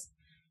 billionaires,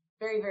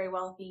 very, very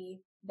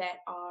wealthy, that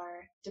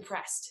are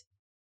depressed,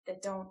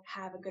 that don't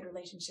have a good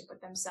relationship with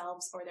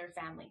themselves or their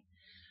family.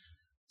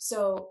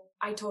 So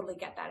I totally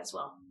get that as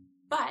well.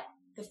 But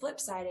the flip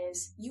side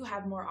is you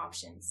have more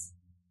options.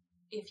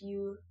 If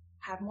you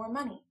have more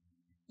money,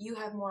 you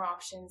have more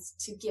options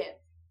to give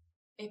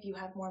if you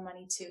have more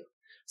money too.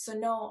 So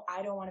no,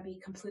 I don't want to be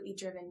completely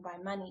driven by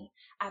money.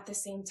 At the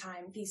same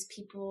time, these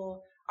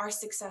people are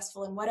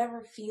successful in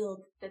whatever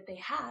field that they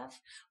have,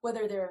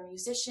 whether they're a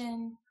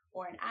musician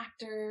or an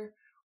actor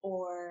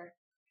or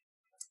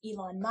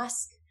Elon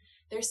Musk.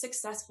 They're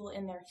successful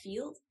in their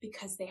field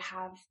because they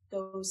have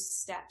those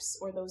steps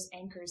or those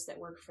anchors that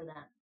work for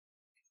them.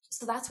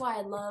 So that's why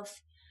I love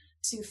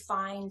to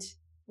find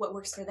what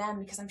works for them,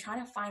 because I'm trying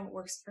to find what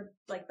works for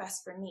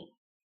best for me.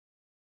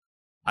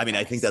 I mean,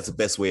 I think that's the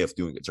best way of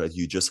doing it, right?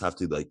 You just have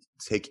to like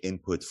take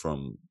input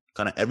from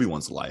kind of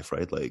everyone's life,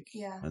 right? Like,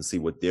 and see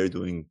what they're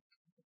doing,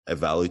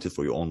 evaluate it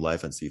for your own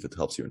life and see if it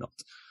helps you or not.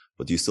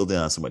 But you still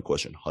didn't answer my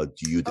question. How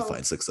do you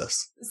define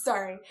success?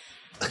 Sorry.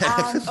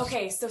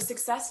 Okay, so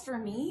success for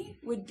me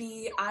would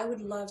be, I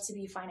would love to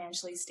be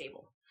financially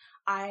stable.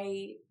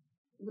 I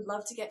would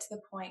love to get to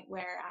the point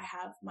where I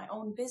have my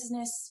own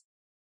business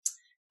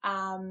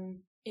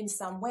in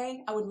some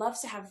way. I would love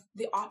to have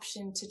the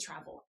option to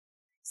travel.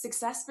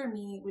 Success for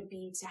me would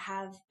be to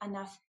have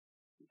enough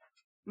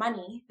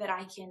money that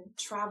I can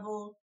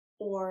travel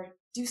or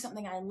do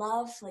something I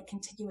love, like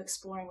continue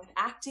exploring with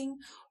acting,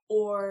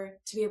 or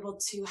to be able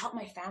to help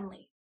my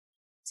family,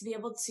 to be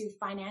able to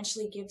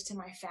financially give to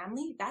my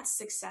family. That's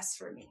success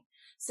for me.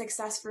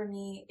 Success for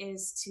me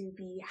is to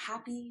be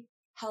happy,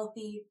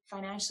 healthy,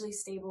 financially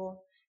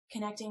stable,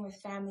 connecting with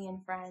family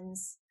and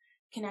friends,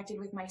 connected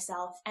with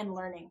myself, and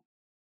learning.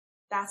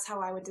 That's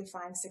how I would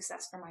define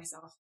success for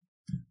myself.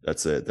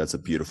 That's a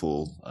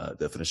beautiful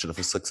definition of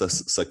a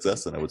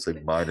success, and I would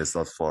say mine is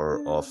not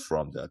far off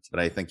from that.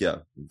 And I think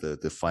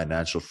the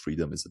financial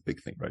freedom is a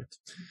big thing, right?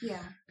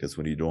 Yeah. Because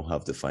when you don't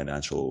have the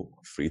financial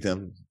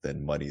freedom,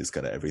 then money is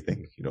kind of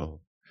everything,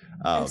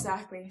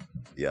 Exactly.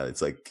 Yeah,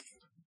 it's like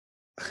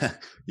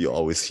you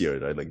always hear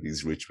it, right? Like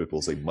these rich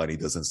people say money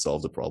doesn't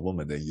solve the problem,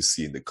 and then you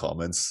see in the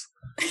comments,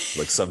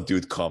 like some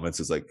dude comments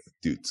is like,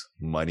 dude,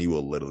 money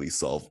will literally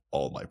solve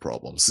all my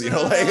problems. Like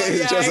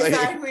it's just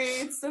exactly.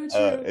 It's so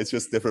true. It's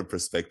just different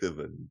perspective,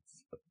 and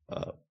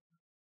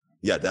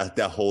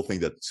that whole thing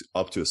that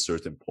up to a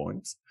certain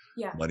point,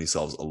 money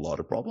solves a lot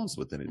of problems,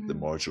 but then the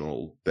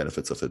marginal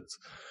benefits of it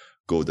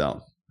go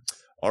down.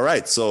 All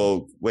right,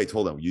 so wait,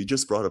 hold on. You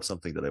just brought up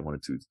something that I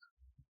wanted to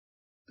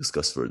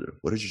discuss further.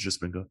 What did you just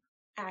bring up?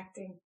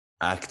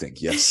 Acting,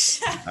 yes.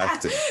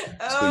 Acting.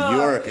 So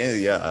you're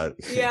in,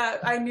 yeah,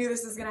 I knew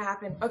this was gonna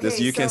happen. Okay,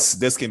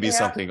 this can be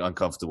something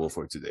uncomfortable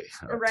for today,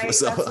 right?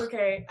 So, that's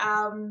okay.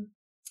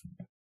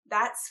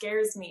 That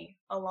scares me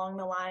along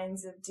the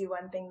lines of do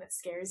one thing that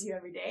scares you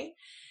every day.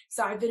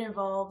 So I've been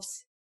involved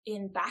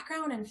in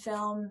background and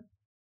film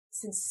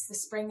since the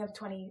spring of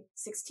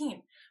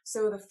 2016.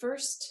 So the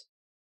first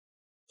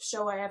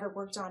show I ever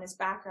worked on as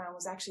background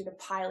was actually the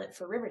pilot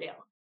for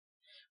Riverdale,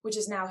 which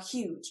is now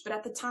huge. But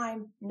at the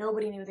time,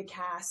 nobody knew the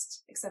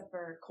cast except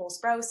for Cole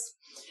Sprouse.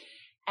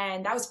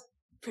 And that was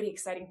pretty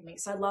exciting for me.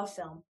 So I love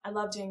film. I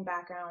love doing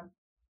background.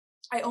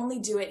 I only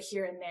do it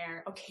here and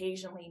there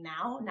occasionally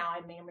now. Now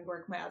I mainly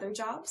work my other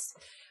jobs.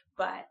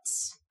 But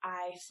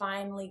I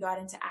finally got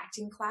into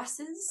acting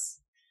classes.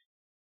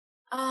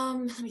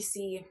 Let me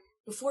see.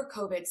 Before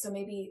COVID, so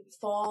maybe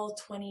fall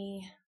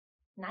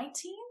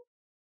 2019.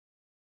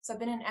 So I've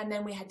been in, and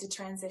then we had to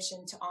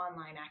transition to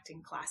online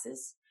acting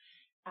classes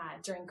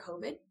during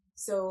COVID.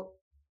 So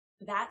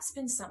that's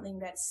been something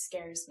that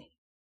scares me.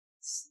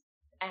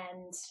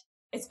 And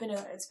it's been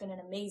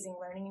an amazing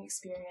learning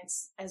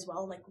experience as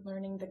well, like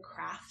learning the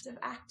craft of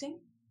acting.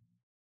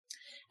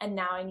 And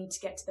now I need to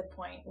get to the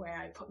point where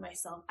I put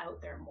myself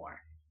out there more,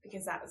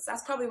 because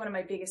that's probably one of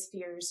my biggest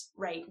fears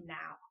right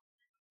now,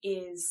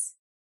 is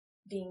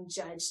being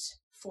judged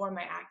for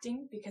my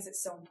acting, because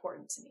it's so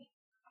important to me.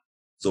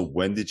 So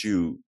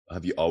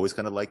have you always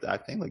kind of liked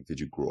acting? Like, did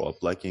you grow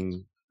up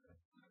liking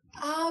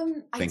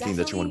thinking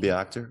that you want to be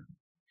an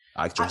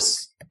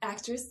actress?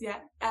 Actress, yeah.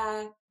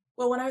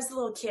 Well, when I was a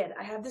little kid,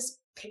 I have this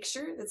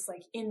picture that's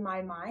like in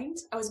my mind.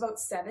 I was about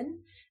 7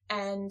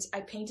 and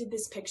I painted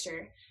this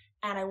picture,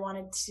 and I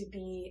wanted to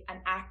be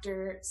an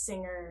actor,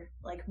 singer,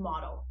 like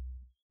model.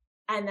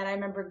 And then I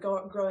remember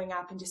growing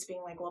up and just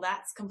being like, well,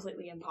 that's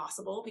completely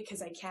impossible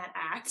because I can't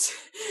act.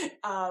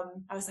 I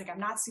was like, I'm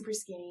not super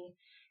skinny,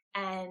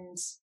 and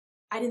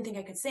I didn't think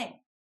I could sing.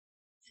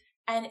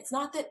 And it's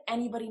not that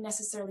anybody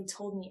necessarily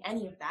told me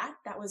any of that.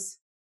 That was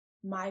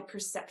my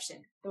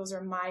perception. Those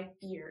are my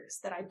fears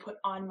that I put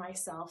on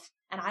myself,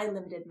 and I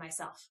limited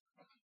myself.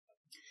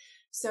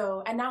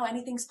 So, and now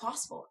anything's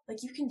possible.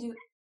 Like, you can do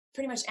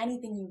pretty much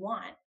anything you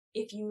want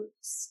if you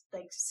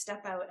like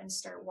step out and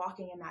start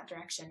walking in that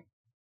direction.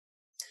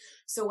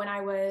 So when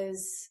I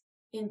was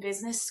in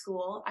business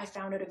school, I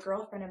found out a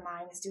girlfriend of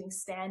mine is doing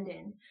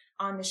stand-in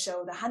on the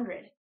show The 100.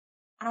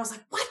 And I was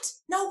like, what?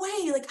 No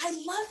way. Like, I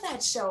love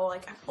that show.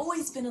 Like, I've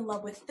always been in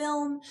love with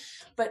film,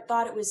 but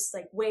thought it was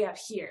like way up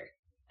here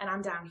and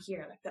I'm down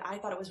here. Like, I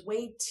thought it was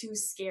way too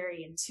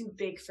scary and too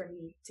big for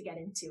me to get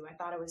into. I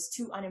thought it was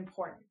too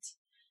unimportant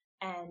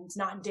and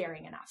not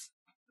daring enough.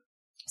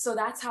 So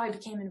that's how I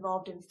became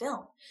involved in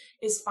film,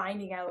 is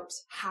finding out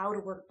how to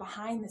work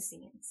behind the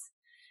scenes,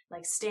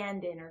 like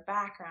stand-in or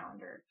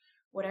background or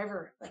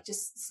whatever, like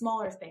just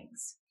smaller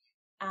things.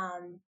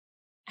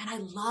 And I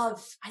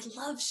love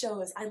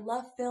shows. I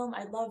love film.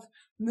 I love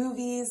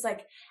movies.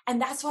 Like,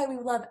 and that's why we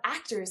love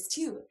actors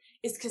too,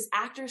 is because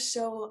actors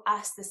show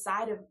us the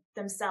side of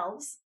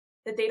themselves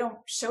that they don't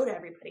show to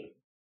everybody.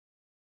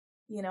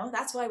 You know,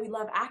 that's why we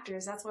love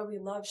actors. That's why we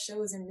love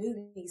shows and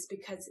movies,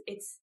 because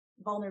it's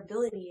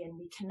vulnerability and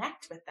we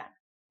connect with them,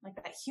 like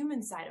that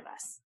human side of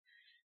us.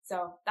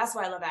 So that's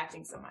why I love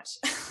acting so much.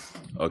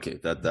 Okay,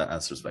 that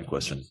answers my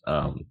question.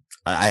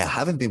 I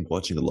haven't been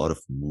watching a lot of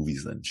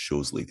movies and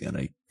shows lately, and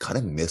I kind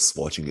of miss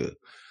watching it.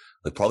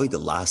 Like, probably the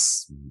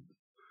last,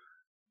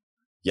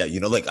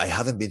 like I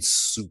haven't been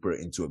super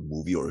into a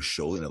movie or a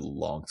show in a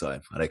long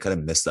time, and I kind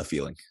of miss that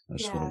feeling. I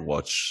just want to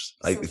watch.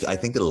 I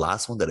think the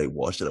last one that I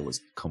watched that I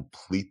was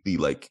completely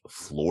like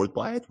floored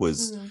by it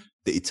was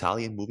the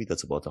Italian movie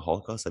that's about the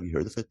Holocaust. Have you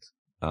heard of it?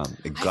 A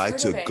I've Guide heard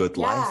to of a it. Good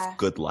Life,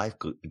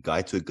 Yeah. A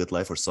Guide to a Good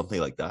Life, or something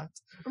like that.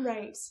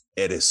 Right.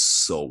 It is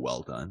so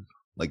well done.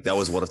 Like that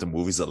was one of the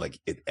movies that like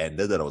it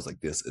ended, and I was like,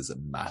 this is a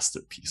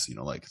masterpiece. You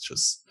know, like it's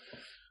just.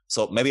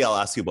 So maybe I'll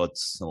ask you about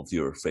some of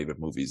your favorite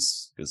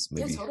movies, because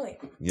maybe Yeah, totally.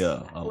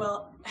 yeah.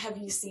 Well, have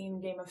you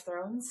seen Game of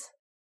Thrones?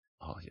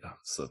 Oh yeah.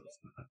 So,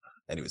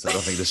 anyways, I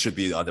don't think this should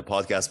be on the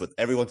podcast, but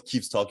everyone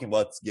keeps talking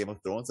about Game of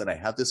Thrones, and I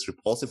have this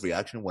repulsive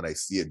reaction when I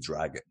see a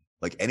dragon.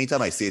 Like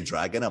anytime I see a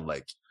dragon, I'm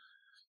like,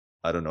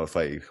 I don't know if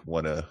I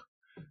want to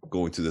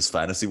go into this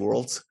fantasy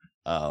world.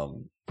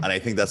 And I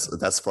think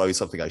that's probably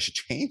something I should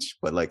change.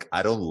 But like,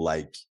 I don't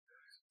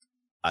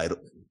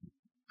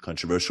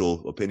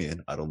controversial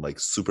opinion. I don't like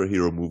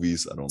superhero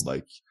movies. I don't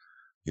like,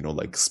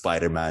 like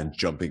Spider-Man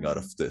jumping out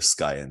of the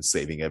sky and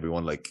saving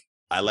everyone. Like,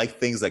 I like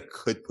things that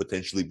could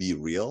potentially be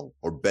real,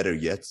 or better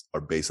yet,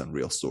 are based on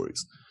real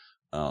stories.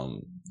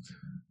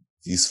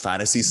 These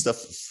fantasy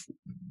stuff,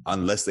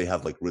 unless they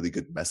have like really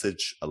good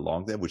message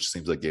along them, which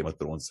seems like Game of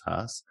Thrones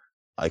has,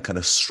 I kind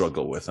of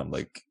struggle with. I'm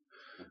like,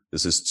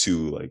 this is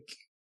too like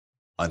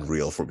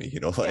unreal for me,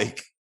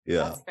 like,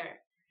 yeah. That's fair.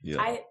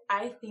 Yeah.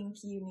 I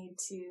think you need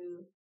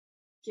to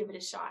give it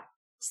a shot,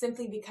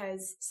 simply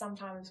because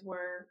sometimes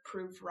we're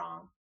proved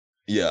wrong.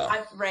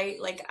 Yeah. Right?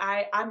 Like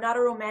I'm not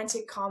a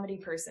romantic comedy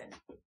person.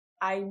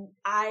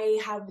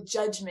 I have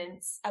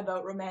judgments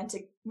about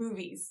romantic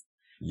movies,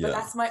 but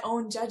that's my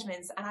own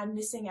judgments, and I'm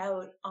missing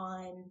out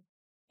on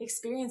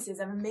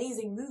experiences of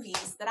amazing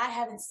movies that I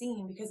haven't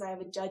seen because I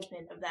have a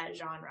judgment of that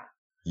genre.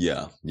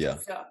 Yeah.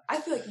 So I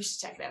feel like you should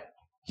check it out.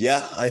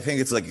 Yeah, I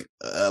think it's like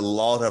a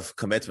lot of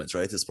commitments,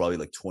 right? It's probably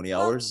like 20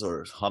 hours,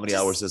 or how many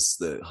hours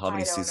is how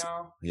many seasons? I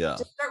don't know. Yeah.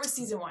 Just start with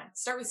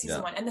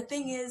season one. And the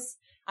thing is,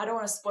 I don't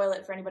want to spoil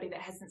it for anybody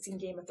that hasn't seen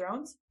Game of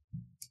Thrones,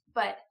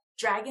 but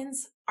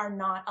dragons are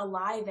not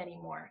alive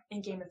anymore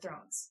in Game of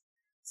Thrones.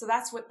 So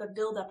that's what the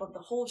buildup of the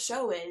whole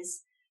show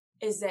is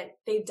that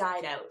they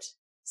died out.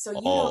 So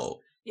you know,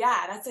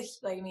 yeah, that's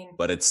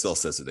but it still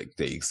says that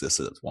they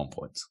existed at one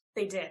point.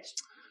 They did.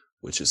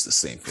 Which is the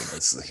same thing.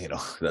 It's,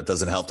 that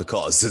doesn't help the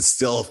cause. It's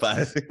still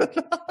fantasy.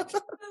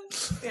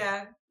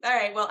 Yeah. All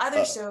right. Well,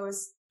 other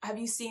shows. Have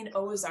you seen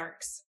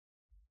Ozarks?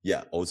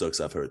 Yeah, Ozarks.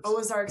 I've heard.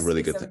 Ozarks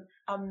really good thing.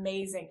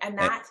 Amazing, and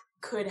that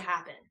could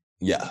happen.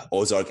 Yeah,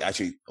 Ozark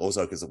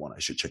is the one I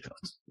should check out.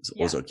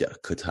 Ozark,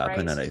 could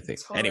happen, right? And I think,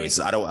 totally. Anyways,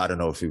 I don't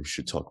know if we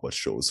should talk about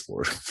shows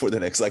for the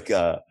next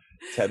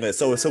 10 minutes.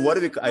 So what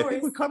did we? I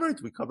think we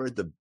covered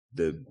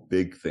the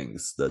big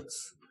things that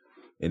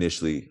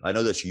initially. I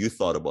know that you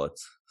thought about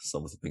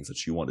some of the things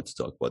that you wanted to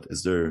talk about.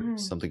 Is there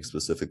something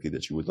specifically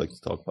that you would like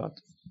to talk about?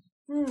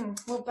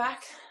 Well,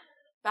 back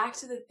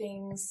to the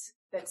things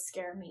that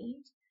scare me.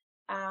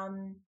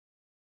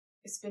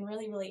 It's been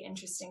really, really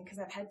interesting because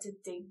I've had to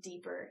dig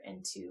deeper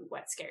into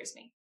what scares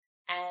me,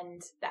 and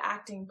the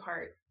acting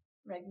part,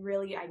 like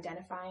really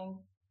identifying,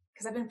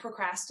 because I've been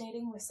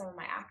procrastinating with some of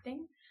my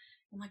acting.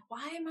 I'm like,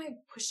 why am I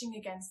pushing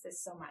against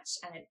this so much?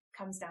 And it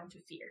comes down to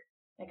fear.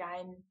 Like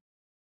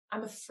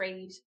I'm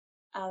afraid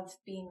of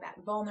being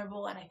that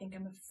vulnerable, and I think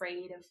I'm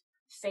afraid of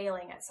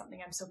failing at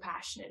something I'm so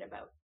passionate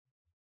about.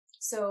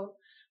 So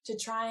to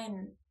try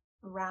and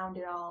round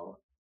it all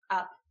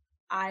up,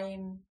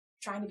 I'm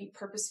trying to be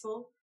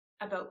purposeful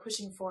about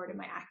pushing forward in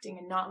my acting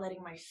and not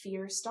letting my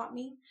fear stop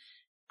me.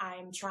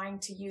 I'm trying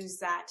to use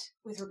that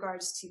with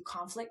regards to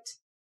conflict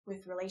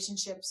with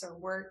relationships or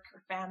work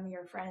or family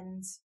or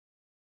friends.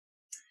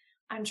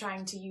 I'm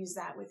trying to use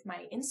that with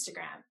my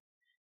Instagram,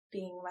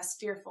 being less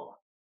fearful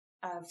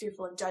of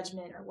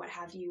judgment or what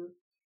have you.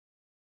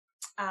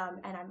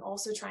 And I'm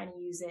also trying to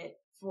use it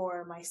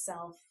for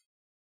myself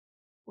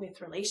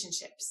with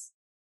relationships,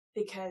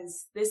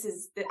 because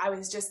I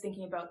was just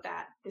thinking about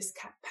that this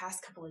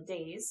past couple of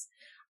days.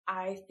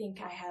 I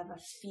think I have a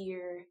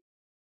fear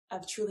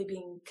of truly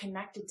being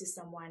connected to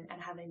someone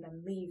and having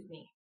them leave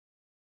me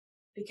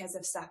because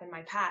of stuff in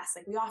my past.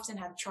 Like, we often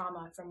have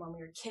trauma from when we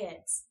were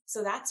kids.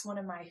 So that's one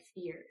of my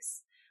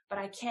fears, but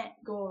I can't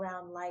go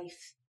around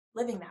life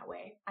living that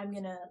way. I'm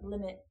going to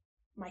limit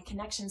my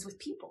connections with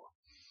people.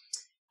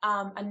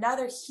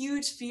 Another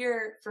huge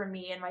fear for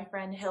me, and my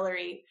friend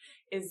Hillary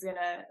is going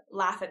to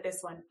laugh at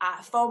this one,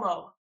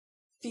 FOMO.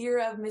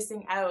 Fear of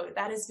missing out.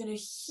 That has been a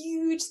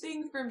huge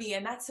thing for me.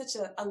 And that's such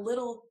a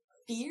little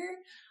fear,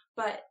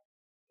 but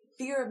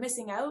fear of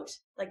missing out,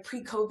 like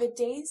pre-COVID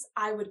days,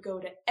 I would go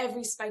to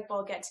every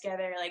Spikeball get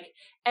together, like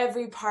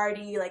every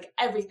party, like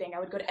everything. I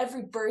would go to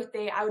every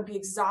birthday. I would be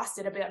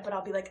exhausted a bit, but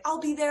I'll be like, I'll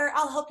be there.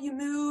 I'll help you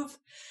move.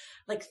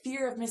 Like,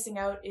 fear of missing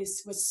out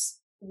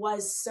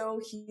was so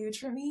huge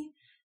for me,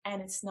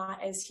 and it's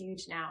not as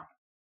huge now.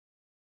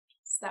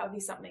 So that would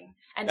be something.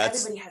 And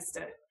everybody has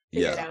to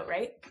figure it out,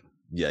 right?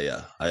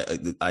 Yeah.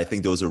 I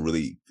think those are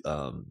really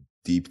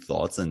deep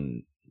thoughts,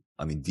 and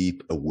I mean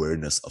deep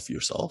awareness of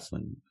yourself,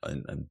 and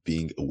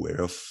being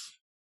aware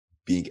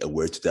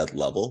to that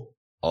level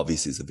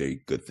obviously is a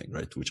very good thing,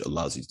 right? Which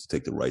allows you to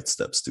take the right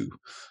steps to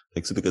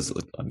fix it, because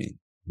I mean,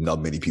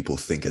 not many people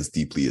think as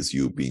deeply as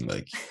you, being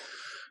like,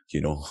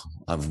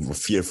 I'm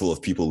fearful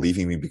of people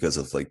leaving me because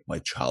of like my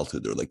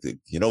childhood or like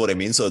you know what I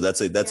mean? So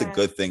that's a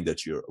good thing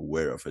that you're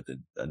aware of it,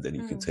 and then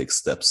you can take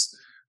steps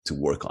to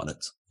work on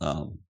it.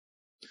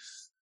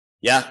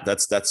 Yeah,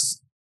 that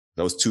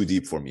was too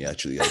deep for me,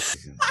 actually.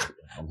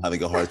 I'm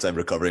having a hard time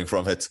recovering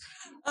from it.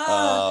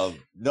 No,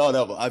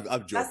 but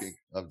I'm joking.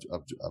 I'm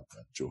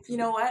joking. You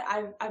know what?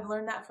 I've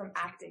learned that from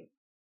acting.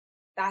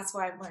 That's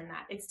why I've learned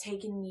that. It's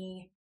taken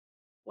me,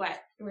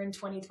 we're in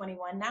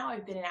 2021 now.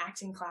 I've been in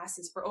acting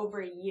classes for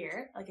over a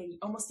year, like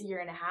almost a year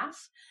and a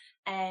half.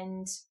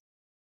 And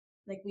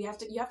like you have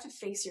to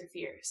face your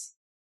fears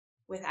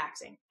with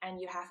acting, and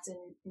you have to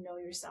know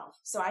yourself.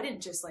 So I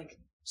didn't just like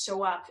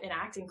show up in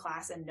acting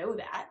class and know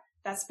that.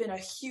 That's been a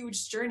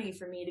huge journey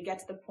for me to get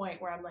to the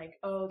point where I'm like,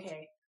 oh,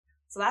 okay,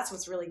 so that's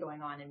what's really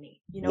going on in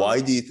me.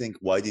 Why do you think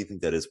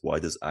that is? Why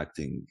does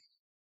acting,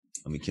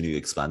 I mean, can you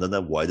expand on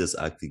that? Why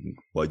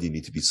do you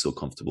need to be so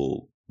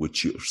comfortable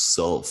with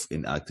yourself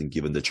in acting,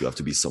 given that you have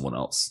to be someone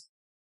else?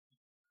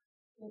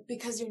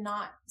 Because you're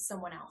not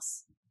someone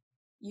else.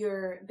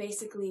 You're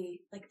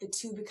basically like the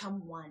two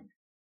become one.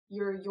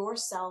 You're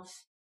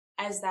yourself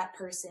as that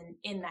person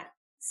in that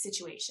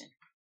situation.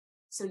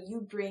 So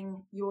you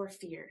bring your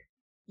fear,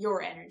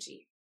 your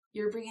energy.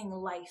 You're bringing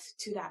life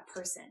to that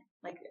person.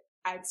 Like,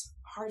 it's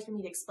hard for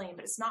me to explain,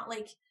 but it's not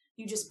like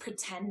you just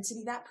pretend to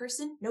be that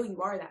person. No,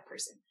 you are that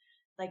person.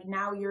 Like,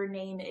 now your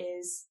name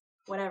is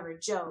whatever,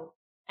 Joe,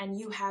 and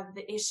you have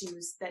the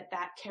issues that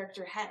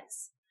character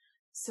has.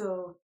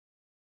 So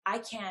I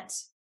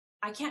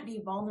can't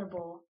be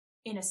vulnerable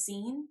in a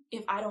scene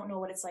if I don't know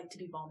what it's like to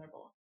be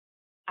vulnerable.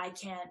 I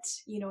can't,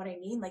 you know what I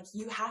mean? Like,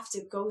 you have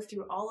to go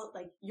through all of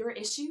like your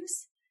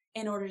issues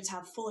in order to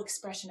have full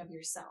expression of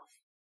yourself.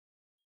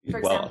 For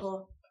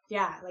example,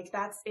 like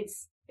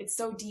it's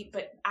so deep,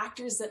 but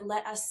actors that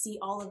let us see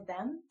all of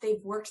them,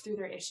 they've worked through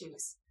their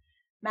issues.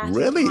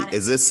 Really?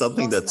 Is this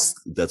something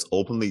that's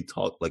openly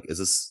taught? Like, is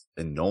this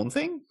a known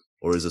thing,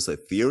 or is this a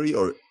theory,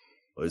 or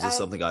is this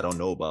something I don't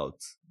know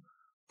about?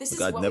 This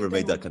like, I'd never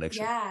made that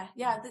connection. Yeah.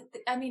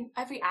 I mean,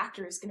 every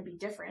actor is going to be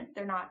different.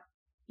 They're not,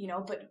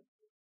 but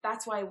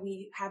that's why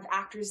we have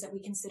actors that we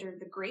consider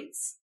the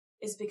greats,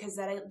 is because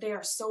they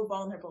are so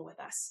vulnerable with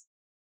us.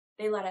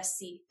 They let us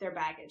see their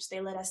baggage.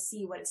 They let us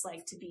see what it's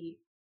like to be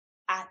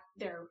at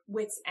their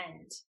wit's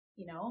end,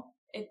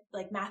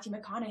 like Matthew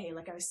McConaughey,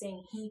 like I was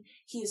saying, he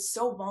is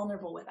so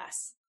vulnerable with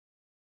us.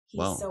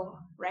 He's so,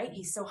 right?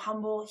 He's so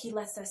humble. He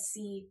lets us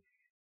see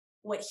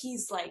what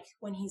he's like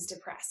when he's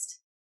depressed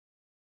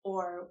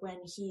or when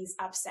he's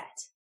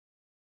upset.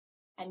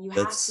 And you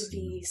have to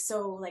be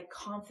so like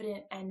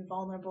confident and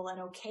vulnerable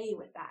and okay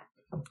with that.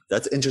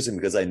 That's interesting,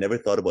 because I never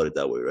thought about it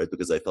that way, right?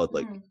 Because I thought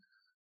like,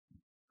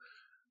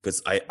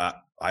 because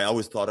I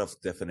always thought of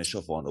definition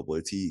of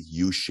vulnerability,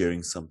 you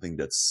sharing something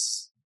that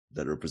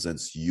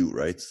represents you,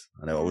 right?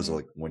 And I always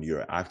like, when you're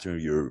an actor,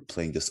 you're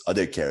playing this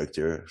other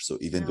character. So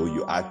even though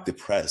you act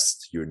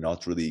depressed, you're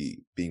not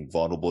really being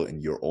vulnerable in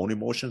your own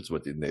emotions,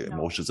 but in the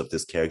emotions of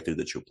this character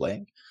that you're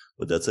playing.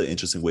 But that's an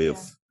interesting way of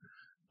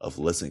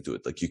listening to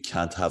it. Like, you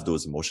can't have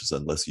those emotions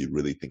unless you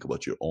really think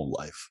about your own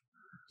life.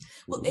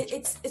 Well,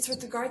 it's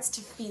with regards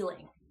to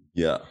feeling.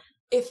 Yeah.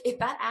 If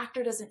that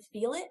actor doesn't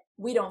feel it,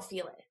 we don't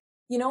feel it.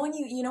 When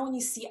you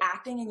see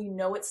acting and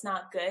it's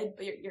not good,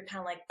 but you're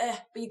kind of like,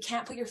 but you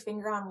can't put your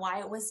finger on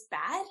why it was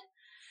bad.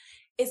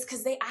 It's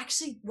because they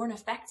actually weren't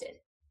affected.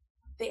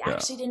 They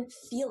actually didn't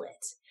feel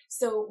it.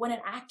 So when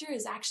an actor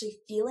is actually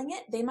feeling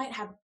it, they might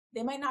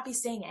not be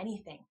saying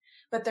anything,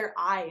 but their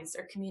eyes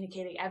are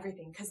communicating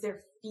everything because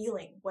they're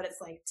feeling what it's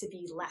like to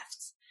be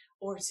left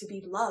or to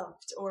be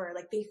loved, or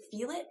like they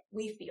feel it.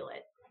 We feel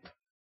it.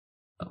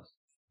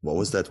 What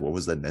was that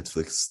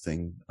Netflix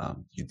thing?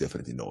 You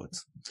definitely know it.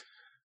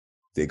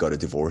 They got a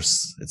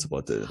divorce. It's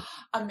about the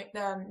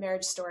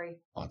Marriage Story.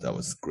 Oh, that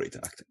was great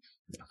acting.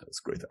 Yeah, that was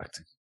great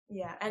acting.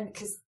 Yeah, and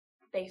because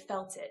they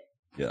felt it.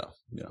 Yeah.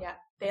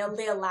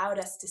 They allowed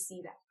us to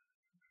see that.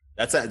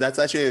 That's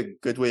actually a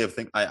good way of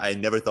thinking. I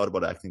never thought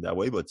about acting that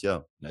way, but yeah,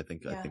 I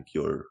think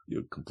you're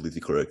completely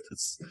correct.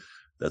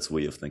 That's a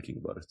way of thinking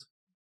about it.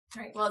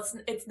 All right. Well,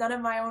 it's none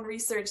of my own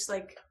research.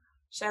 Like,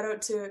 shout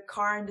out to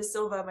Karen De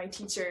Silva, my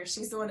teacher.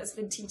 She's the one that's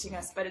been teaching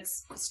us, but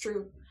it's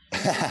true.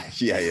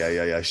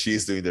 Yeah.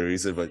 She's doing the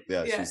research, but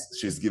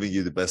she's giving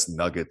you the best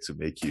nugget to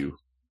make you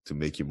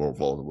more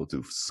vulnerable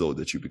so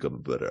that you become a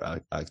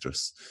better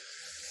actress.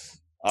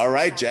 All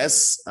right,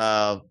 Jess.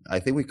 I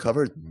think we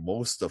covered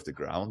most of the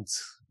ground.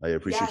 I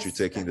appreciate you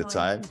taking the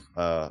time.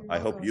 I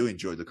hope you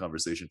enjoyed the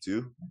conversation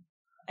too.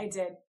 I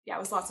did. Yeah, it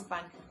was lots of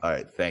fun. All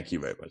right. Thank you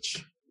very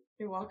much.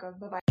 You're welcome.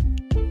 Bye-bye.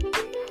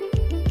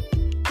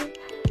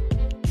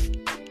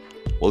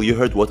 Well, you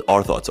heard what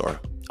our thoughts are.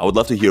 I would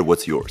love to hear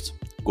what's yours.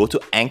 Go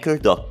to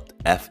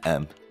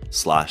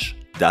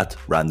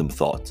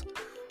anchor.fm/thatrandomthought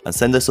and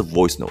send us a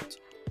voice note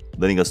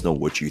letting us know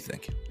what you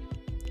think.